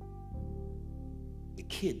 The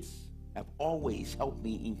kids have always helped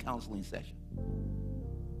me in counseling sessions.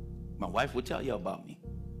 My wife would tell you about me.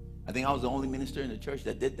 I think I was the only minister in the church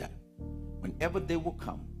that did that. Whenever they would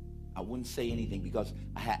come, I wouldn't say anything because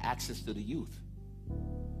I had access to the youth.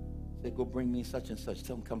 They go bring me such and such.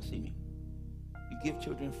 Tell them come see me. You give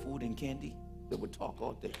children food and candy, they would talk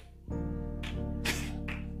all day.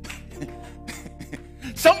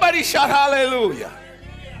 Somebody shout hallelujah.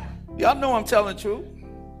 Y'all know I'm telling the truth.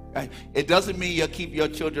 It doesn't mean you'll keep your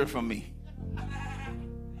children from me.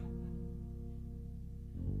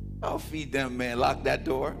 I'll feed them, man. Lock that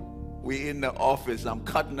door. We're in the office. I'm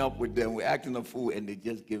cutting up with them. We're acting a fool, and they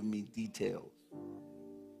just give me details.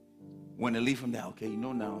 When they leave from there, okay, you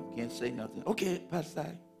know now, can't say nothing. Okay,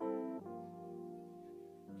 Pastor.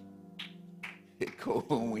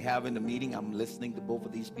 When we're having the meeting, I'm listening to both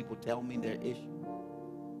of these people tell me their issue.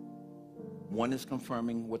 One is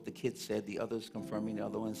confirming what the kid said, the other is confirming the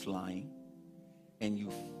other one's lying. And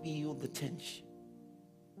you feel the tension.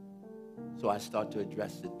 So I start to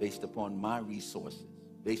address it based upon my resources,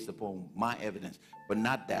 based upon my evidence, but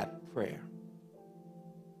not that prayer.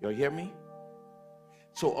 Y'all hear me?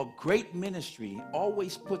 So a great ministry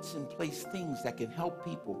always puts in place things that can help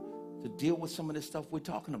people to deal with some of the stuff we're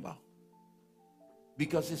talking about.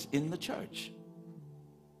 Because it's in the church.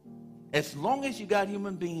 As long as you got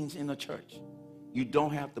human beings in the church, you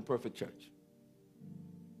don't have the perfect church.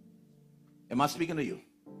 Am I speaking to you?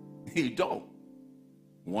 You don't.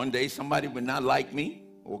 One day somebody would not like me,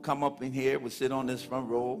 will come up in here, will sit on this front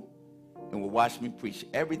row, and will watch me preach.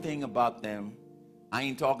 Everything about them, I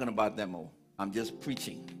ain't talking about them all. I'm just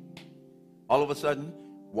preaching. All of a sudden,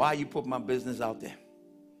 why you put my business out there?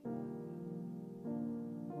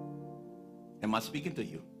 Am I speaking to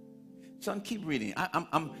you? Son, keep reading.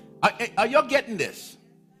 Are y'all getting this?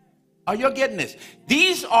 Are you getting this?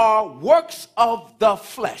 These are works of the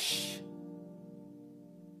flesh.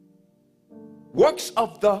 Works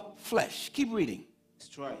of the flesh. Keep reading.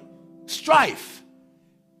 Strife. Strife.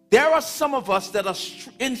 There are some of us that are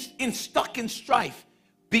stuck in strife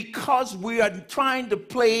because we are trying to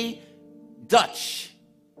play Dutch.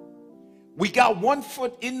 We got one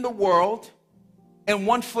foot in the world and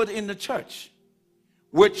one foot in the church.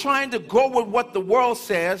 We're trying to go with what the world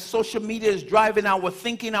says. Social media is driving our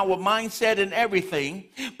thinking, our mindset, and everything.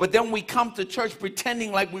 But then we come to church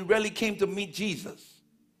pretending like we really came to meet Jesus.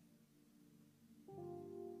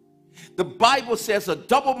 The Bible says a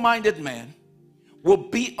double-minded man will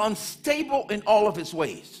be unstable in all of his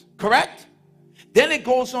ways. Correct? Then it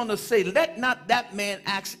goes on to say, let not that man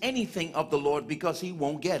ask anything of the Lord because he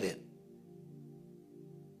won't get it.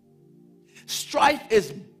 Strife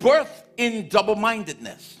is birthed in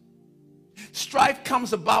double-mindedness. Strife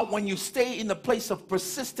comes about when you stay in the place of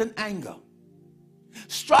persistent anger.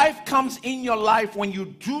 Strife comes in your life when you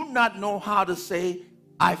do not know how to say,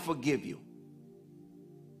 I forgive you.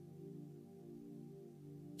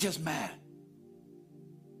 Just mad.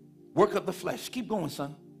 Work of the flesh. Keep going,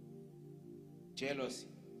 son. Jealousy.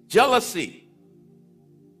 Jealousy.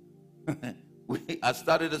 I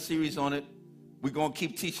started a series on it. We're going to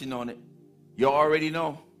keep teaching on it. You already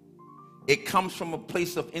know. It comes from a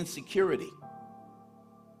place of insecurity.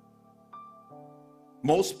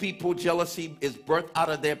 Most people, jealousy is birthed out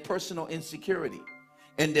of their personal insecurity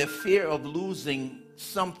and their fear of losing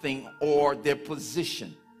something or their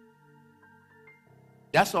position.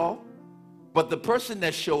 That's all. But the person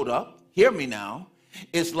that showed up, hear me now,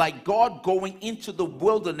 It's like God going into the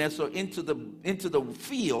wilderness or into the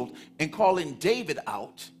field and calling David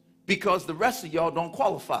out because the rest of y'all don't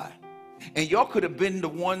qualify. And y'all could have been the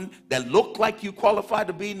one that looked like you qualified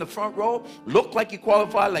to be in the front row, looked like you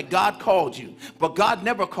qualified, like God called you. But God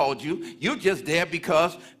never called you. You're just there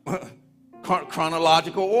because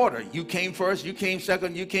chronological order. You came first, you came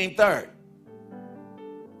second, you came third.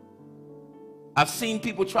 I've seen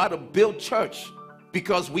people try to build church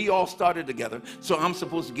because we all started together, so I'm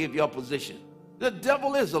supposed to give y'all position. The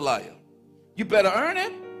devil is a liar. You better earn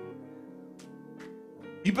it.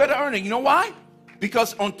 You better earn it. You know why?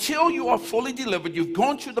 Because until you are fully delivered, you've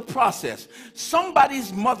gone through the process.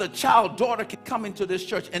 Somebody's mother, child, daughter can come into this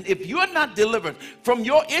church, and if you're not delivered from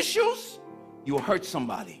your issues, you'll hurt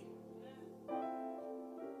somebody.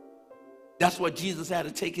 That's what Jesus had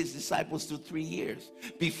to take his disciples through 3 years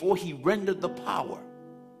before he rendered the power.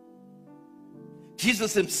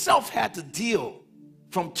 Jesus himself had to deal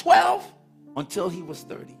from 12 until he was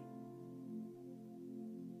 30.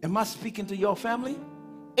 Am I speaking to your family?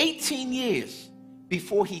 18 years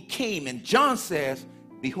before he came, and John says,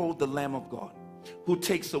 behold the Lamb of God who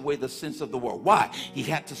takes away the sins of the world. Why? He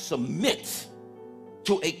had to submit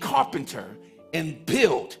to a carpenter and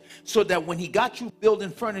build, so that when he got you building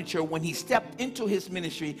furniture, when he stepped into his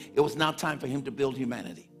ministry, it was now time for him to build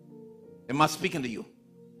humanity. Am I speaking to you?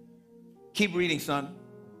 Keep reading, son.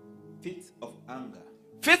 Fits of anger.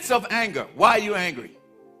 Fits of anger. Why are you angry?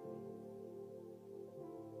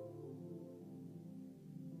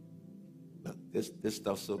 Look, this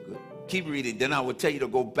stuff's so good. Keep reading. Then I will tell you to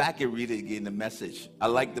go back and read it again, the message. I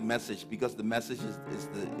like the message because the message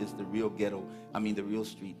is the real ghetto. I mean, the real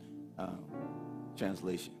street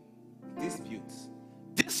translation.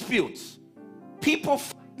 Disputes. People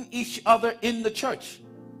fighting each other in the church.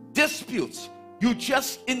 Disputes. You're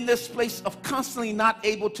just in this place of constantly not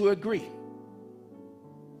able to agree.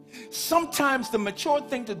 Sometimes the mature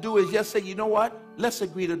thing to do is just say, you know what? Let's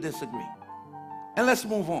agree to disagree. And let's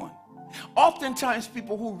move on. Oftentimes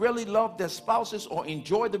people who really love their spouses or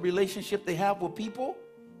enjoy the relationship they have with people,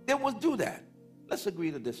 they will do that. Let's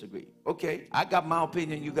agree to disagree. Okay, I got my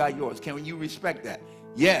opinion, you got yours. Can you respect that?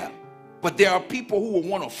 Yeah. But there are people who will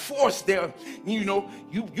want to force their,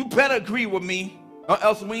 you better agree with me or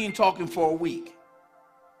else we ain't talking for a week.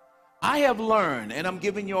 I have learned, and I'm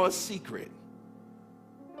giving you a secret.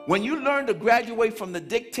 When you learn to graduate from the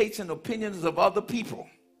dictates and opinions of other people,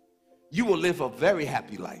 you will live a very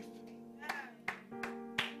happy life.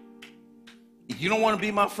 If you don't want to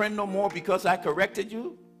be my friend no more because I corrected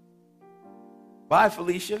you, bye,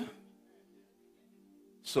 Felicia.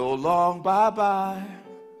 So long, bye-bye.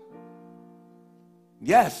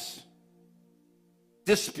 Yes.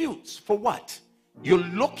 Disputes for what? You're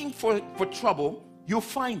looking for trouble, you'll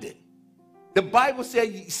find it. The Bible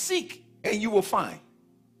says, seek and you will find.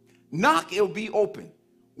 Knock, it'll be open.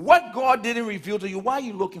 What God didn't reveal to you, why are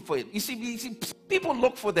you looking for it? You see, people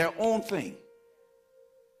look for their own thing.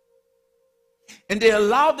 And they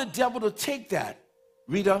allow the devil to take that,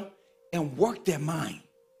 Rita, and work their mind.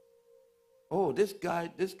 Oh, this guy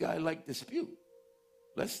like dispute.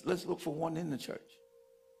 Let's look for one in the church.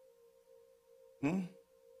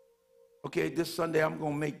 Okay, this Sunday I'm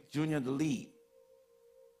going to make Junior the lead.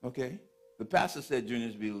 Okay? The pastor said Junior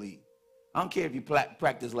should be the lead. I don't care if you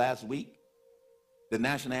practiced last week, the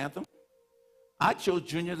national anthem. I chose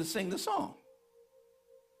Junior to sing the song.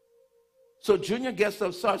 So Junior gets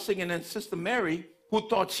up, starts singing, and Sister Mary, who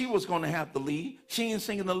thought she was going to have the lead, she ain't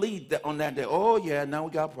singing the lead on that day. Oh, yeah, now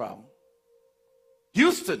we got a problem.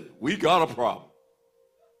 Houston, we got a problem.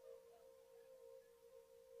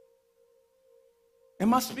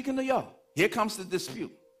 Am I speaking to y'all? Here comes the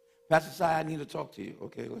dispute. Pastor Si, I need to talk to you.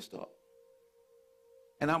 Okay, let's talk.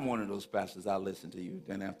 And I'm one of those pastors. I'll listen to you.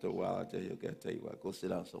 Then after a while, I'll tell you, okay, I'll tell you what, go sit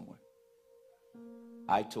down somewhere.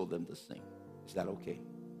 I told them to sing. Is that okay?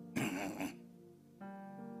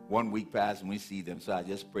 1 week passed and we see them. So I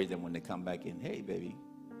just pray them when they come back in. Hey, baby.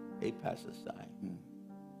 Hey, Pastor Si.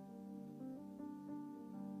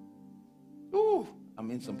 Ooh,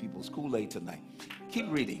 I'm in some people's Kool-Aid tonight.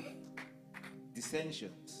 Keep reading.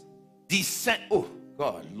 Dissensions. Oh,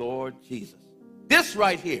 God, Lord Jesus. This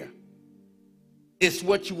right here is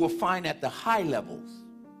what you will find at the high levels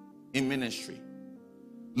in ministry.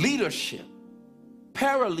 Leadership,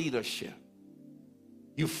 para-leadership.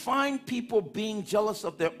 You find people being jealous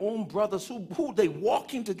of their own brothers who they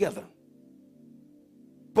walking together.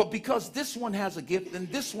 But because this one has a gift and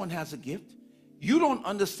this one has a gift, you don't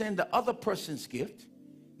understand the other person's gift.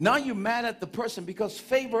 Now you're mad at the person because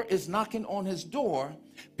favor is knocking on his door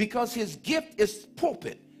because his gift is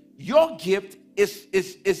pulpit. Your gift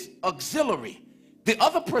is auxiliary. The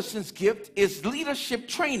other person's gift is leadership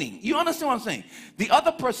training. You understand what I'm saying? The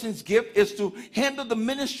other person's gift is to handle the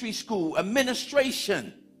ministry school,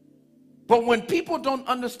 administration. But when people don't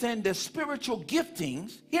understand their spiritual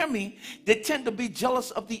giftings, hear me, they tend to be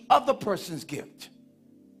jealous of the other person's gift.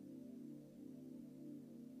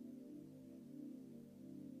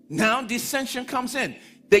 Now dissension comes in.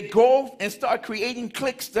 They go and start creating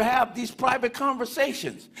cliques to have these private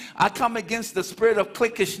conversations. I come against the spirit of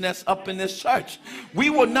cliquishness up in this church. We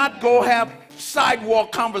will not go have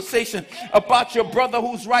sidewalk conversation about your brother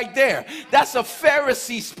who's right there. That's a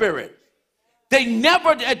Pharisee spirit. They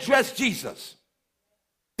never addressed Jesus.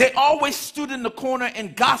 They always stood in the corner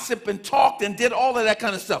and gossiped and talked and did all of that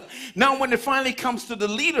kind of stuff. Now when it finally comes to the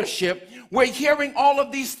leadership, we're hearing all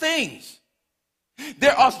of these things.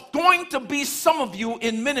 There are going to be some of you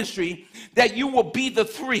in ministry that you will be the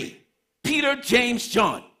three: Peter, James,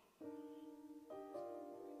 John.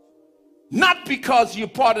 Not because you're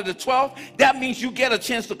part of the 12. That means you get a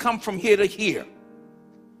chance to come from here to here.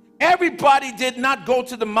 Everybody did not go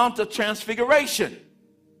to the Mount of Transfiguration.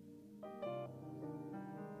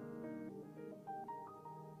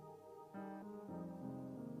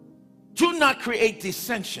 Do not create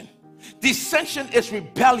dissension. Dissension is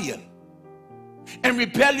rebellion. And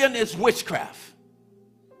rebellion is witchcraft.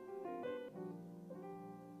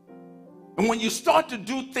 And when you start to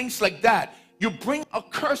do things like that, you bring a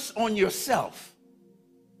curse on yourself.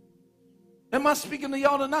 Am I speaking to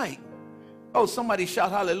y'all tonight? Oh, somebody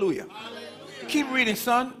shout hallelujah. Hallelujah. Keep reading,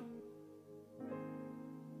 son.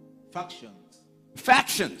 Factions.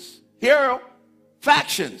 Factions. Hero.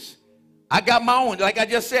 Factions. I got my own. Like I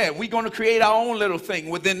just said, we're going to create our own little thing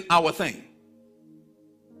within our thing.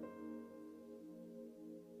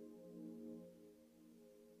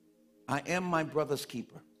 I am my brother's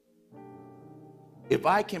keeper. If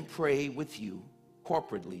I can pray with you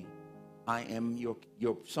corporately, I am your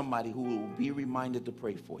somebody who will be reminded to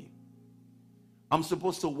pray for you. I'm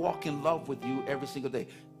supposed to walk in love with you every single day.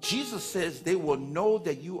 Jesus says they will know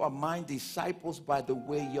that you are my disciples by the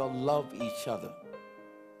way you love each other.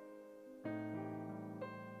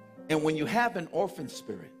 And when you have an orphan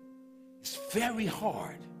spirit, it's very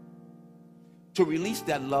hard to release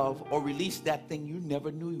that love or release that thing you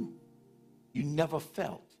never knew. You never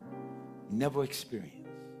felt, never experienced.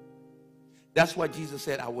 That's why Jesus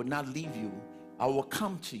said, I will not leave you, I will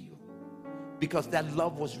come to you. Because that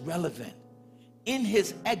love was relevant. In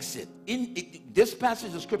his exit, this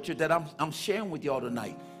passage of scripture that I'm sharing with y'all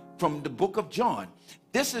tonight, from the book of John,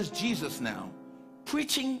 this is Jesus now,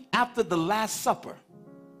 preaching after the Last Supper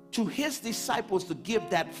to his disciples to give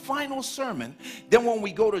that final sermon. Then when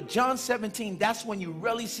we go to John 17, that's when you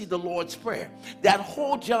really see the Lord's Prayer. That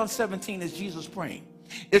whole John 17 is Jesus praying.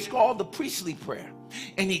 It's called the priestly prayer.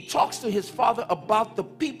 And he talks to his Father about the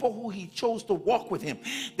people who he chose to walk with him.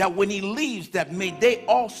 That when he leaves, that may they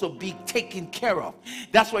also be taken care of.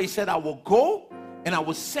 That's why he said, I will go and I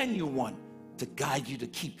will send you one to guide you, to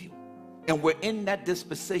keep you. And we're in that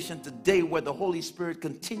dispensation today where the Holy Spirit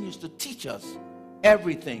continues to teach us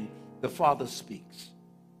everything the Father speaks.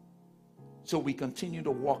 So we continue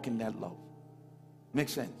to walk in that love.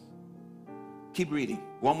 Makes sense? Keep reading.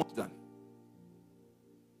 We're almost done.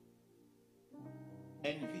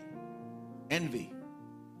 Envy. Envy.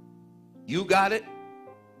 You got it.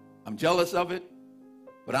 I'm jealous of it,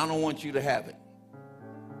 but I don't want you to have it.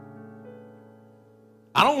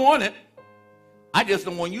 I don't want it. I just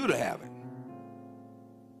don't want you to have it.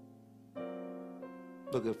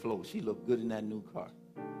 Look at Flo. She looked good in that new car.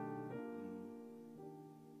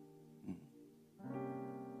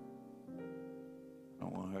 I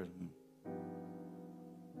don't want her.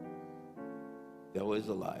 Devil is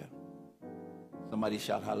a liar. Somebody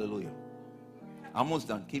shout hallelujah. Almost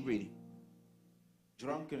done. Keep reading.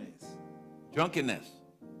 Drunkenness. Drunkenness.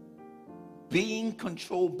 Being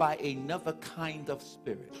controlled by another kind of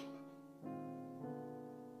spirit.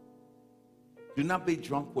 Do not be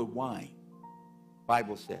drunk with wine.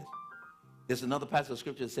 Bible says. There's another passage of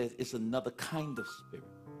scripture that says it's another kind of spirit.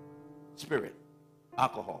 Spirit.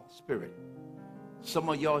 Alcohol. Spirit. Some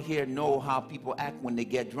of y'all here know how people act when they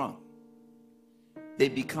get drunk. They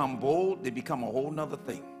become bold. They become a whole nother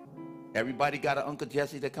thing. Everybody got an Uncle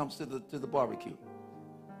Jesse that comes to the barbecue.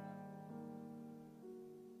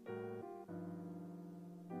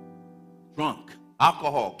 Drunk.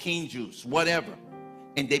 Alcohol. Cane juice. Whatever.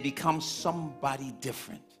 And they become somebody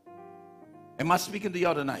different. Am I speaking to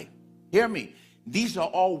y'all tonight? Hear me. These are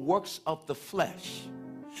all works of the flesh.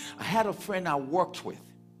 I had a friend I worked with.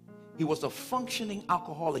 He was a functioning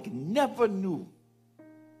alcoholic. Never knew.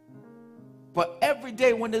 But every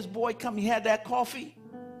day when this boy come, he had that coffee.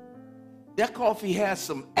 That coffee has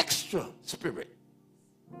some extra spirit.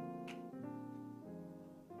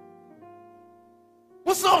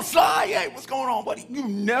 What's up, Sly? Hey, what's going on, buddy? You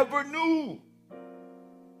never knew.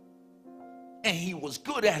 And he was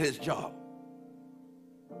good at his job.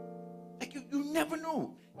 Like you never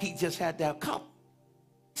knew. He just had that cup,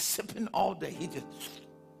 sipping all day. He just,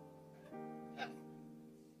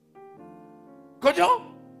 good job,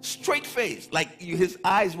 straight face, like his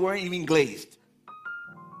eyes weren't even glazed.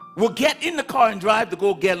 We'll get in the car and drive to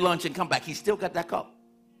go get lunch and come back. He still got that cup.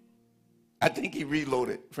 I think he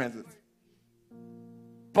reloaded, Francis.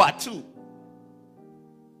 Part 2.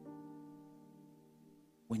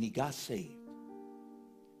 When he got saved,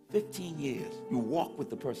 15 years, you walk with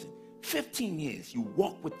the person. 15 years, you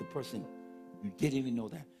walk with the person. You didn't even know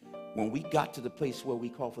that. When we got to the place where we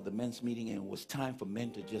called for the men's meeting and it was time for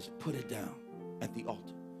men to just put it down at the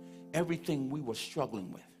altar, everything we were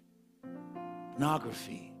struggling with,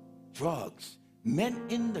 pornography, drugs, men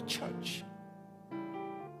in the church,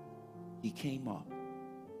 he came up.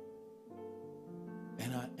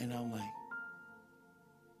 And I'm like,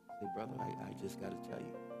 hey, brother, I just got to tell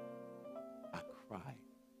you, I cried.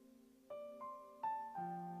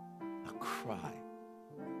 I cried.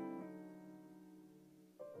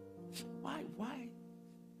 Why?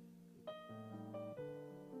 I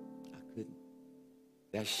couldn't.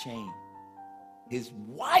 That shame. His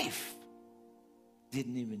wife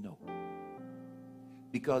didn't even know.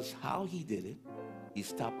 Because how he did it, he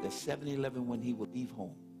stopped at 7-Eleven when he would leave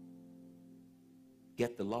home.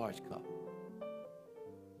 Get the large cup.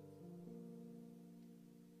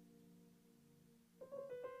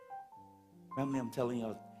 Family, I'm telling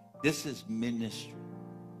you, this is ministry.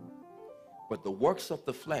 But the works of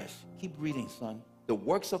the flesh, keep reading, son. The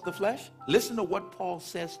works of the flesh, listen to what Paul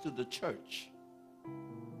says to the church.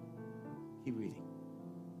 Keep reading.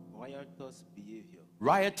 Riotous behavior.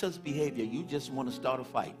 Riotous behavior. You just want to start a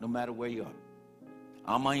fight, no matter where you are.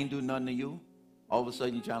 I ain't do nothing to you. All of a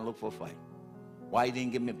sudden, you're trying to look for a fight. Why you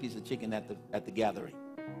didn't give me a piece of chicken at the gathering?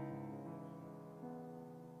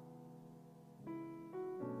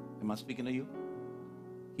 Am I speaking to you?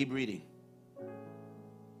 Keep reading.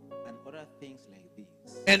 And other things like these.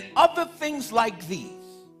 And other things like these.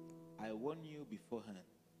 I warn you beforehand.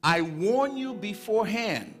 I warn you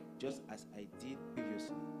beforehand. Just as I did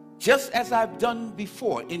previously. Just as I've done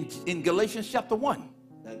before in Galatians chapter 1.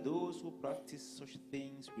 That those who practice such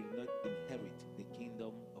things will not inherit the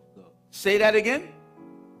kingdom of God. Say that again.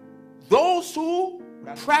 Those who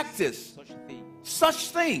practice such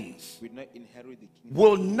things will not inherit the kingdom.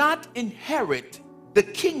 Will not inherit the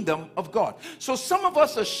kingdom of God. So some of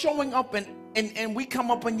us are showing up and we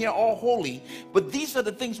come up in here all holy, but these are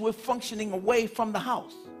the things we're functioning away from the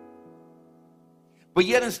house. But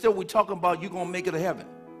yet and still we're talking about you're going to make it to heaven.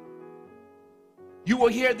 You will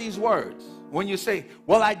hear these words when you say,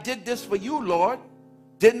 well, I did this for you, Lord.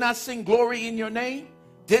 Did not sing glory in your name.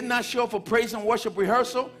 Did not show up for praise and worship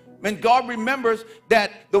rehearsal. When God remembers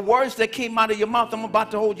that the words that came out of your mouth, I'm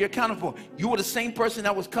about to hold you accountable. You were the same person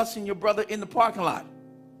that was cussing your brother in the parking lot.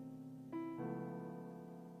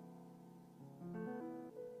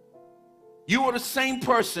 You were the same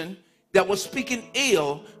person that was speaking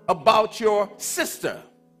ill about your sister.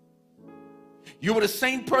 You were the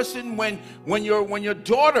same person when your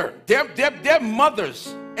daughter, their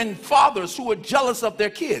mothers and fathers who were jealous of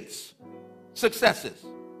their kids' successes.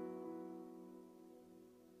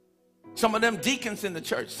 Some of them deacons in the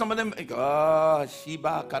church. Some of them,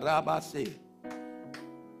 Shiba Karabasi.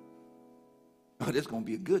 Oh, this is going to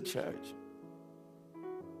be a good church.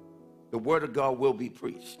 The word of God will be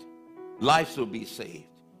preached. Lives will be saved.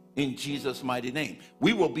 In Jesus' mighty name.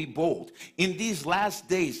 We will be bold. In these last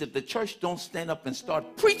days, if the church don't stand up and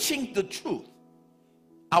start preaching the truth,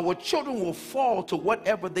 our children will fall to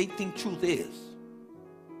whatever they think truth is.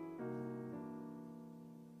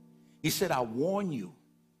 He said, I warn you,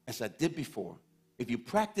 as I did before, if you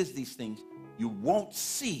practice these things, you won't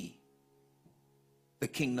see the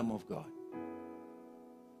kingdom of God.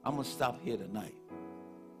 I'm going to stop here tonight.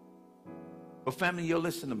 But family, you'll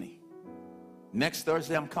listen to me. Next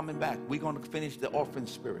Thursday, I'm coming back. We're going to finish the orphan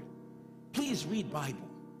spirit. Please read Bible.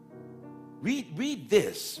 Read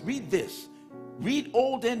this. Read this. Read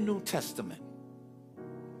Old and New Testament.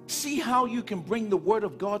 See how you can bring the word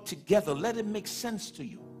of God together. Let it make sense to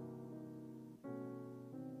you.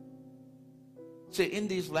 Say, in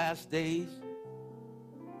these last days,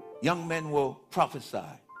 young men will prophesy.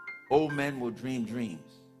 Old men will dream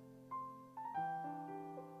dreams.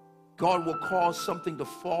 God will cause something to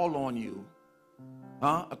fall on you.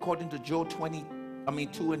 According to Joel 2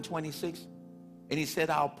 and 26. And he said,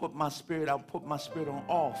 I'll put my spirit on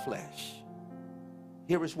all flesh.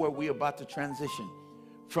 Here is where we're about to transition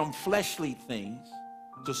from fleshly things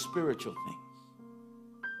to spiritual things.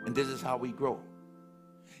 And this is how we grow.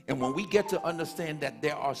 And when we get to understand that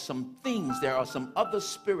there are some things, there are some other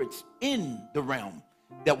spirits in the realm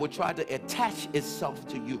that will try to attach itself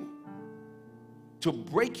to you, to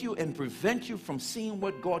break you and prevent you from seeing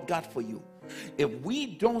what God got for you. If we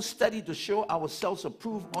don't study to show ourselves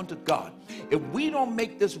approved unto God, if we don't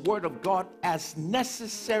make this word of God as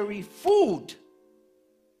necessary food,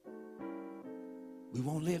 we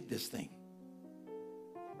won't live this thing.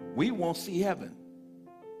 We won't see heaven.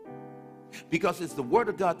 Because it's the word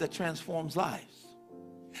of God that transforms lives.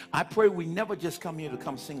 I pray we never just come here to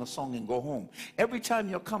come sing a song and go home. Every time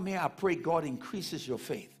you come here, I pray God increases your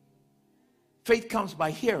faith. Faith comes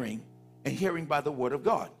by hearing, and hearing by the word of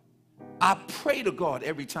God. I pray to God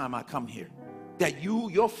every time I come here that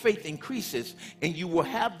your faith increases, and you will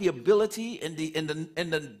have the ability and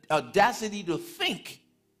the audacity to think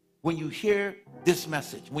when you hear this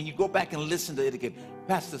message, when you go back and listen to it again.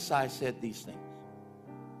 Pastor Sai said these things.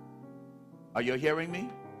 Are you hearing me?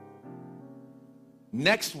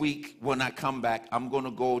 Next week, when I come back, I'm going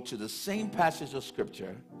to go to the same passage of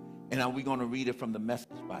scripture, and we're going to read it from the Message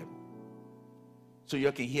Bible, so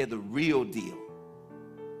you can hear the real deal.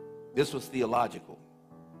 This was theological.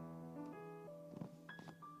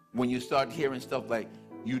 When you start hearing stuff like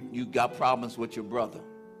you got problems with your brother,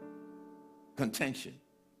 contention,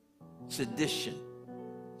 sedition,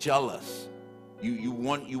 jealous, you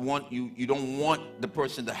don't want the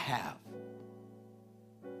person to have.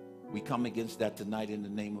 We come against that tonight in the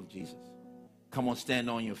name of Jesus. Come on, stand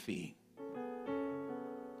on your feet.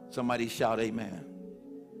 Somebody shout amen.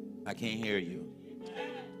 I can't hear you.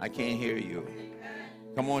 I can't hear you.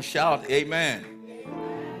 Come on, shout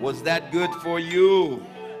amen. Was that good for you?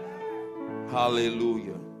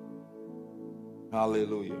 Hallelujah.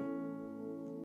 Hallelujah.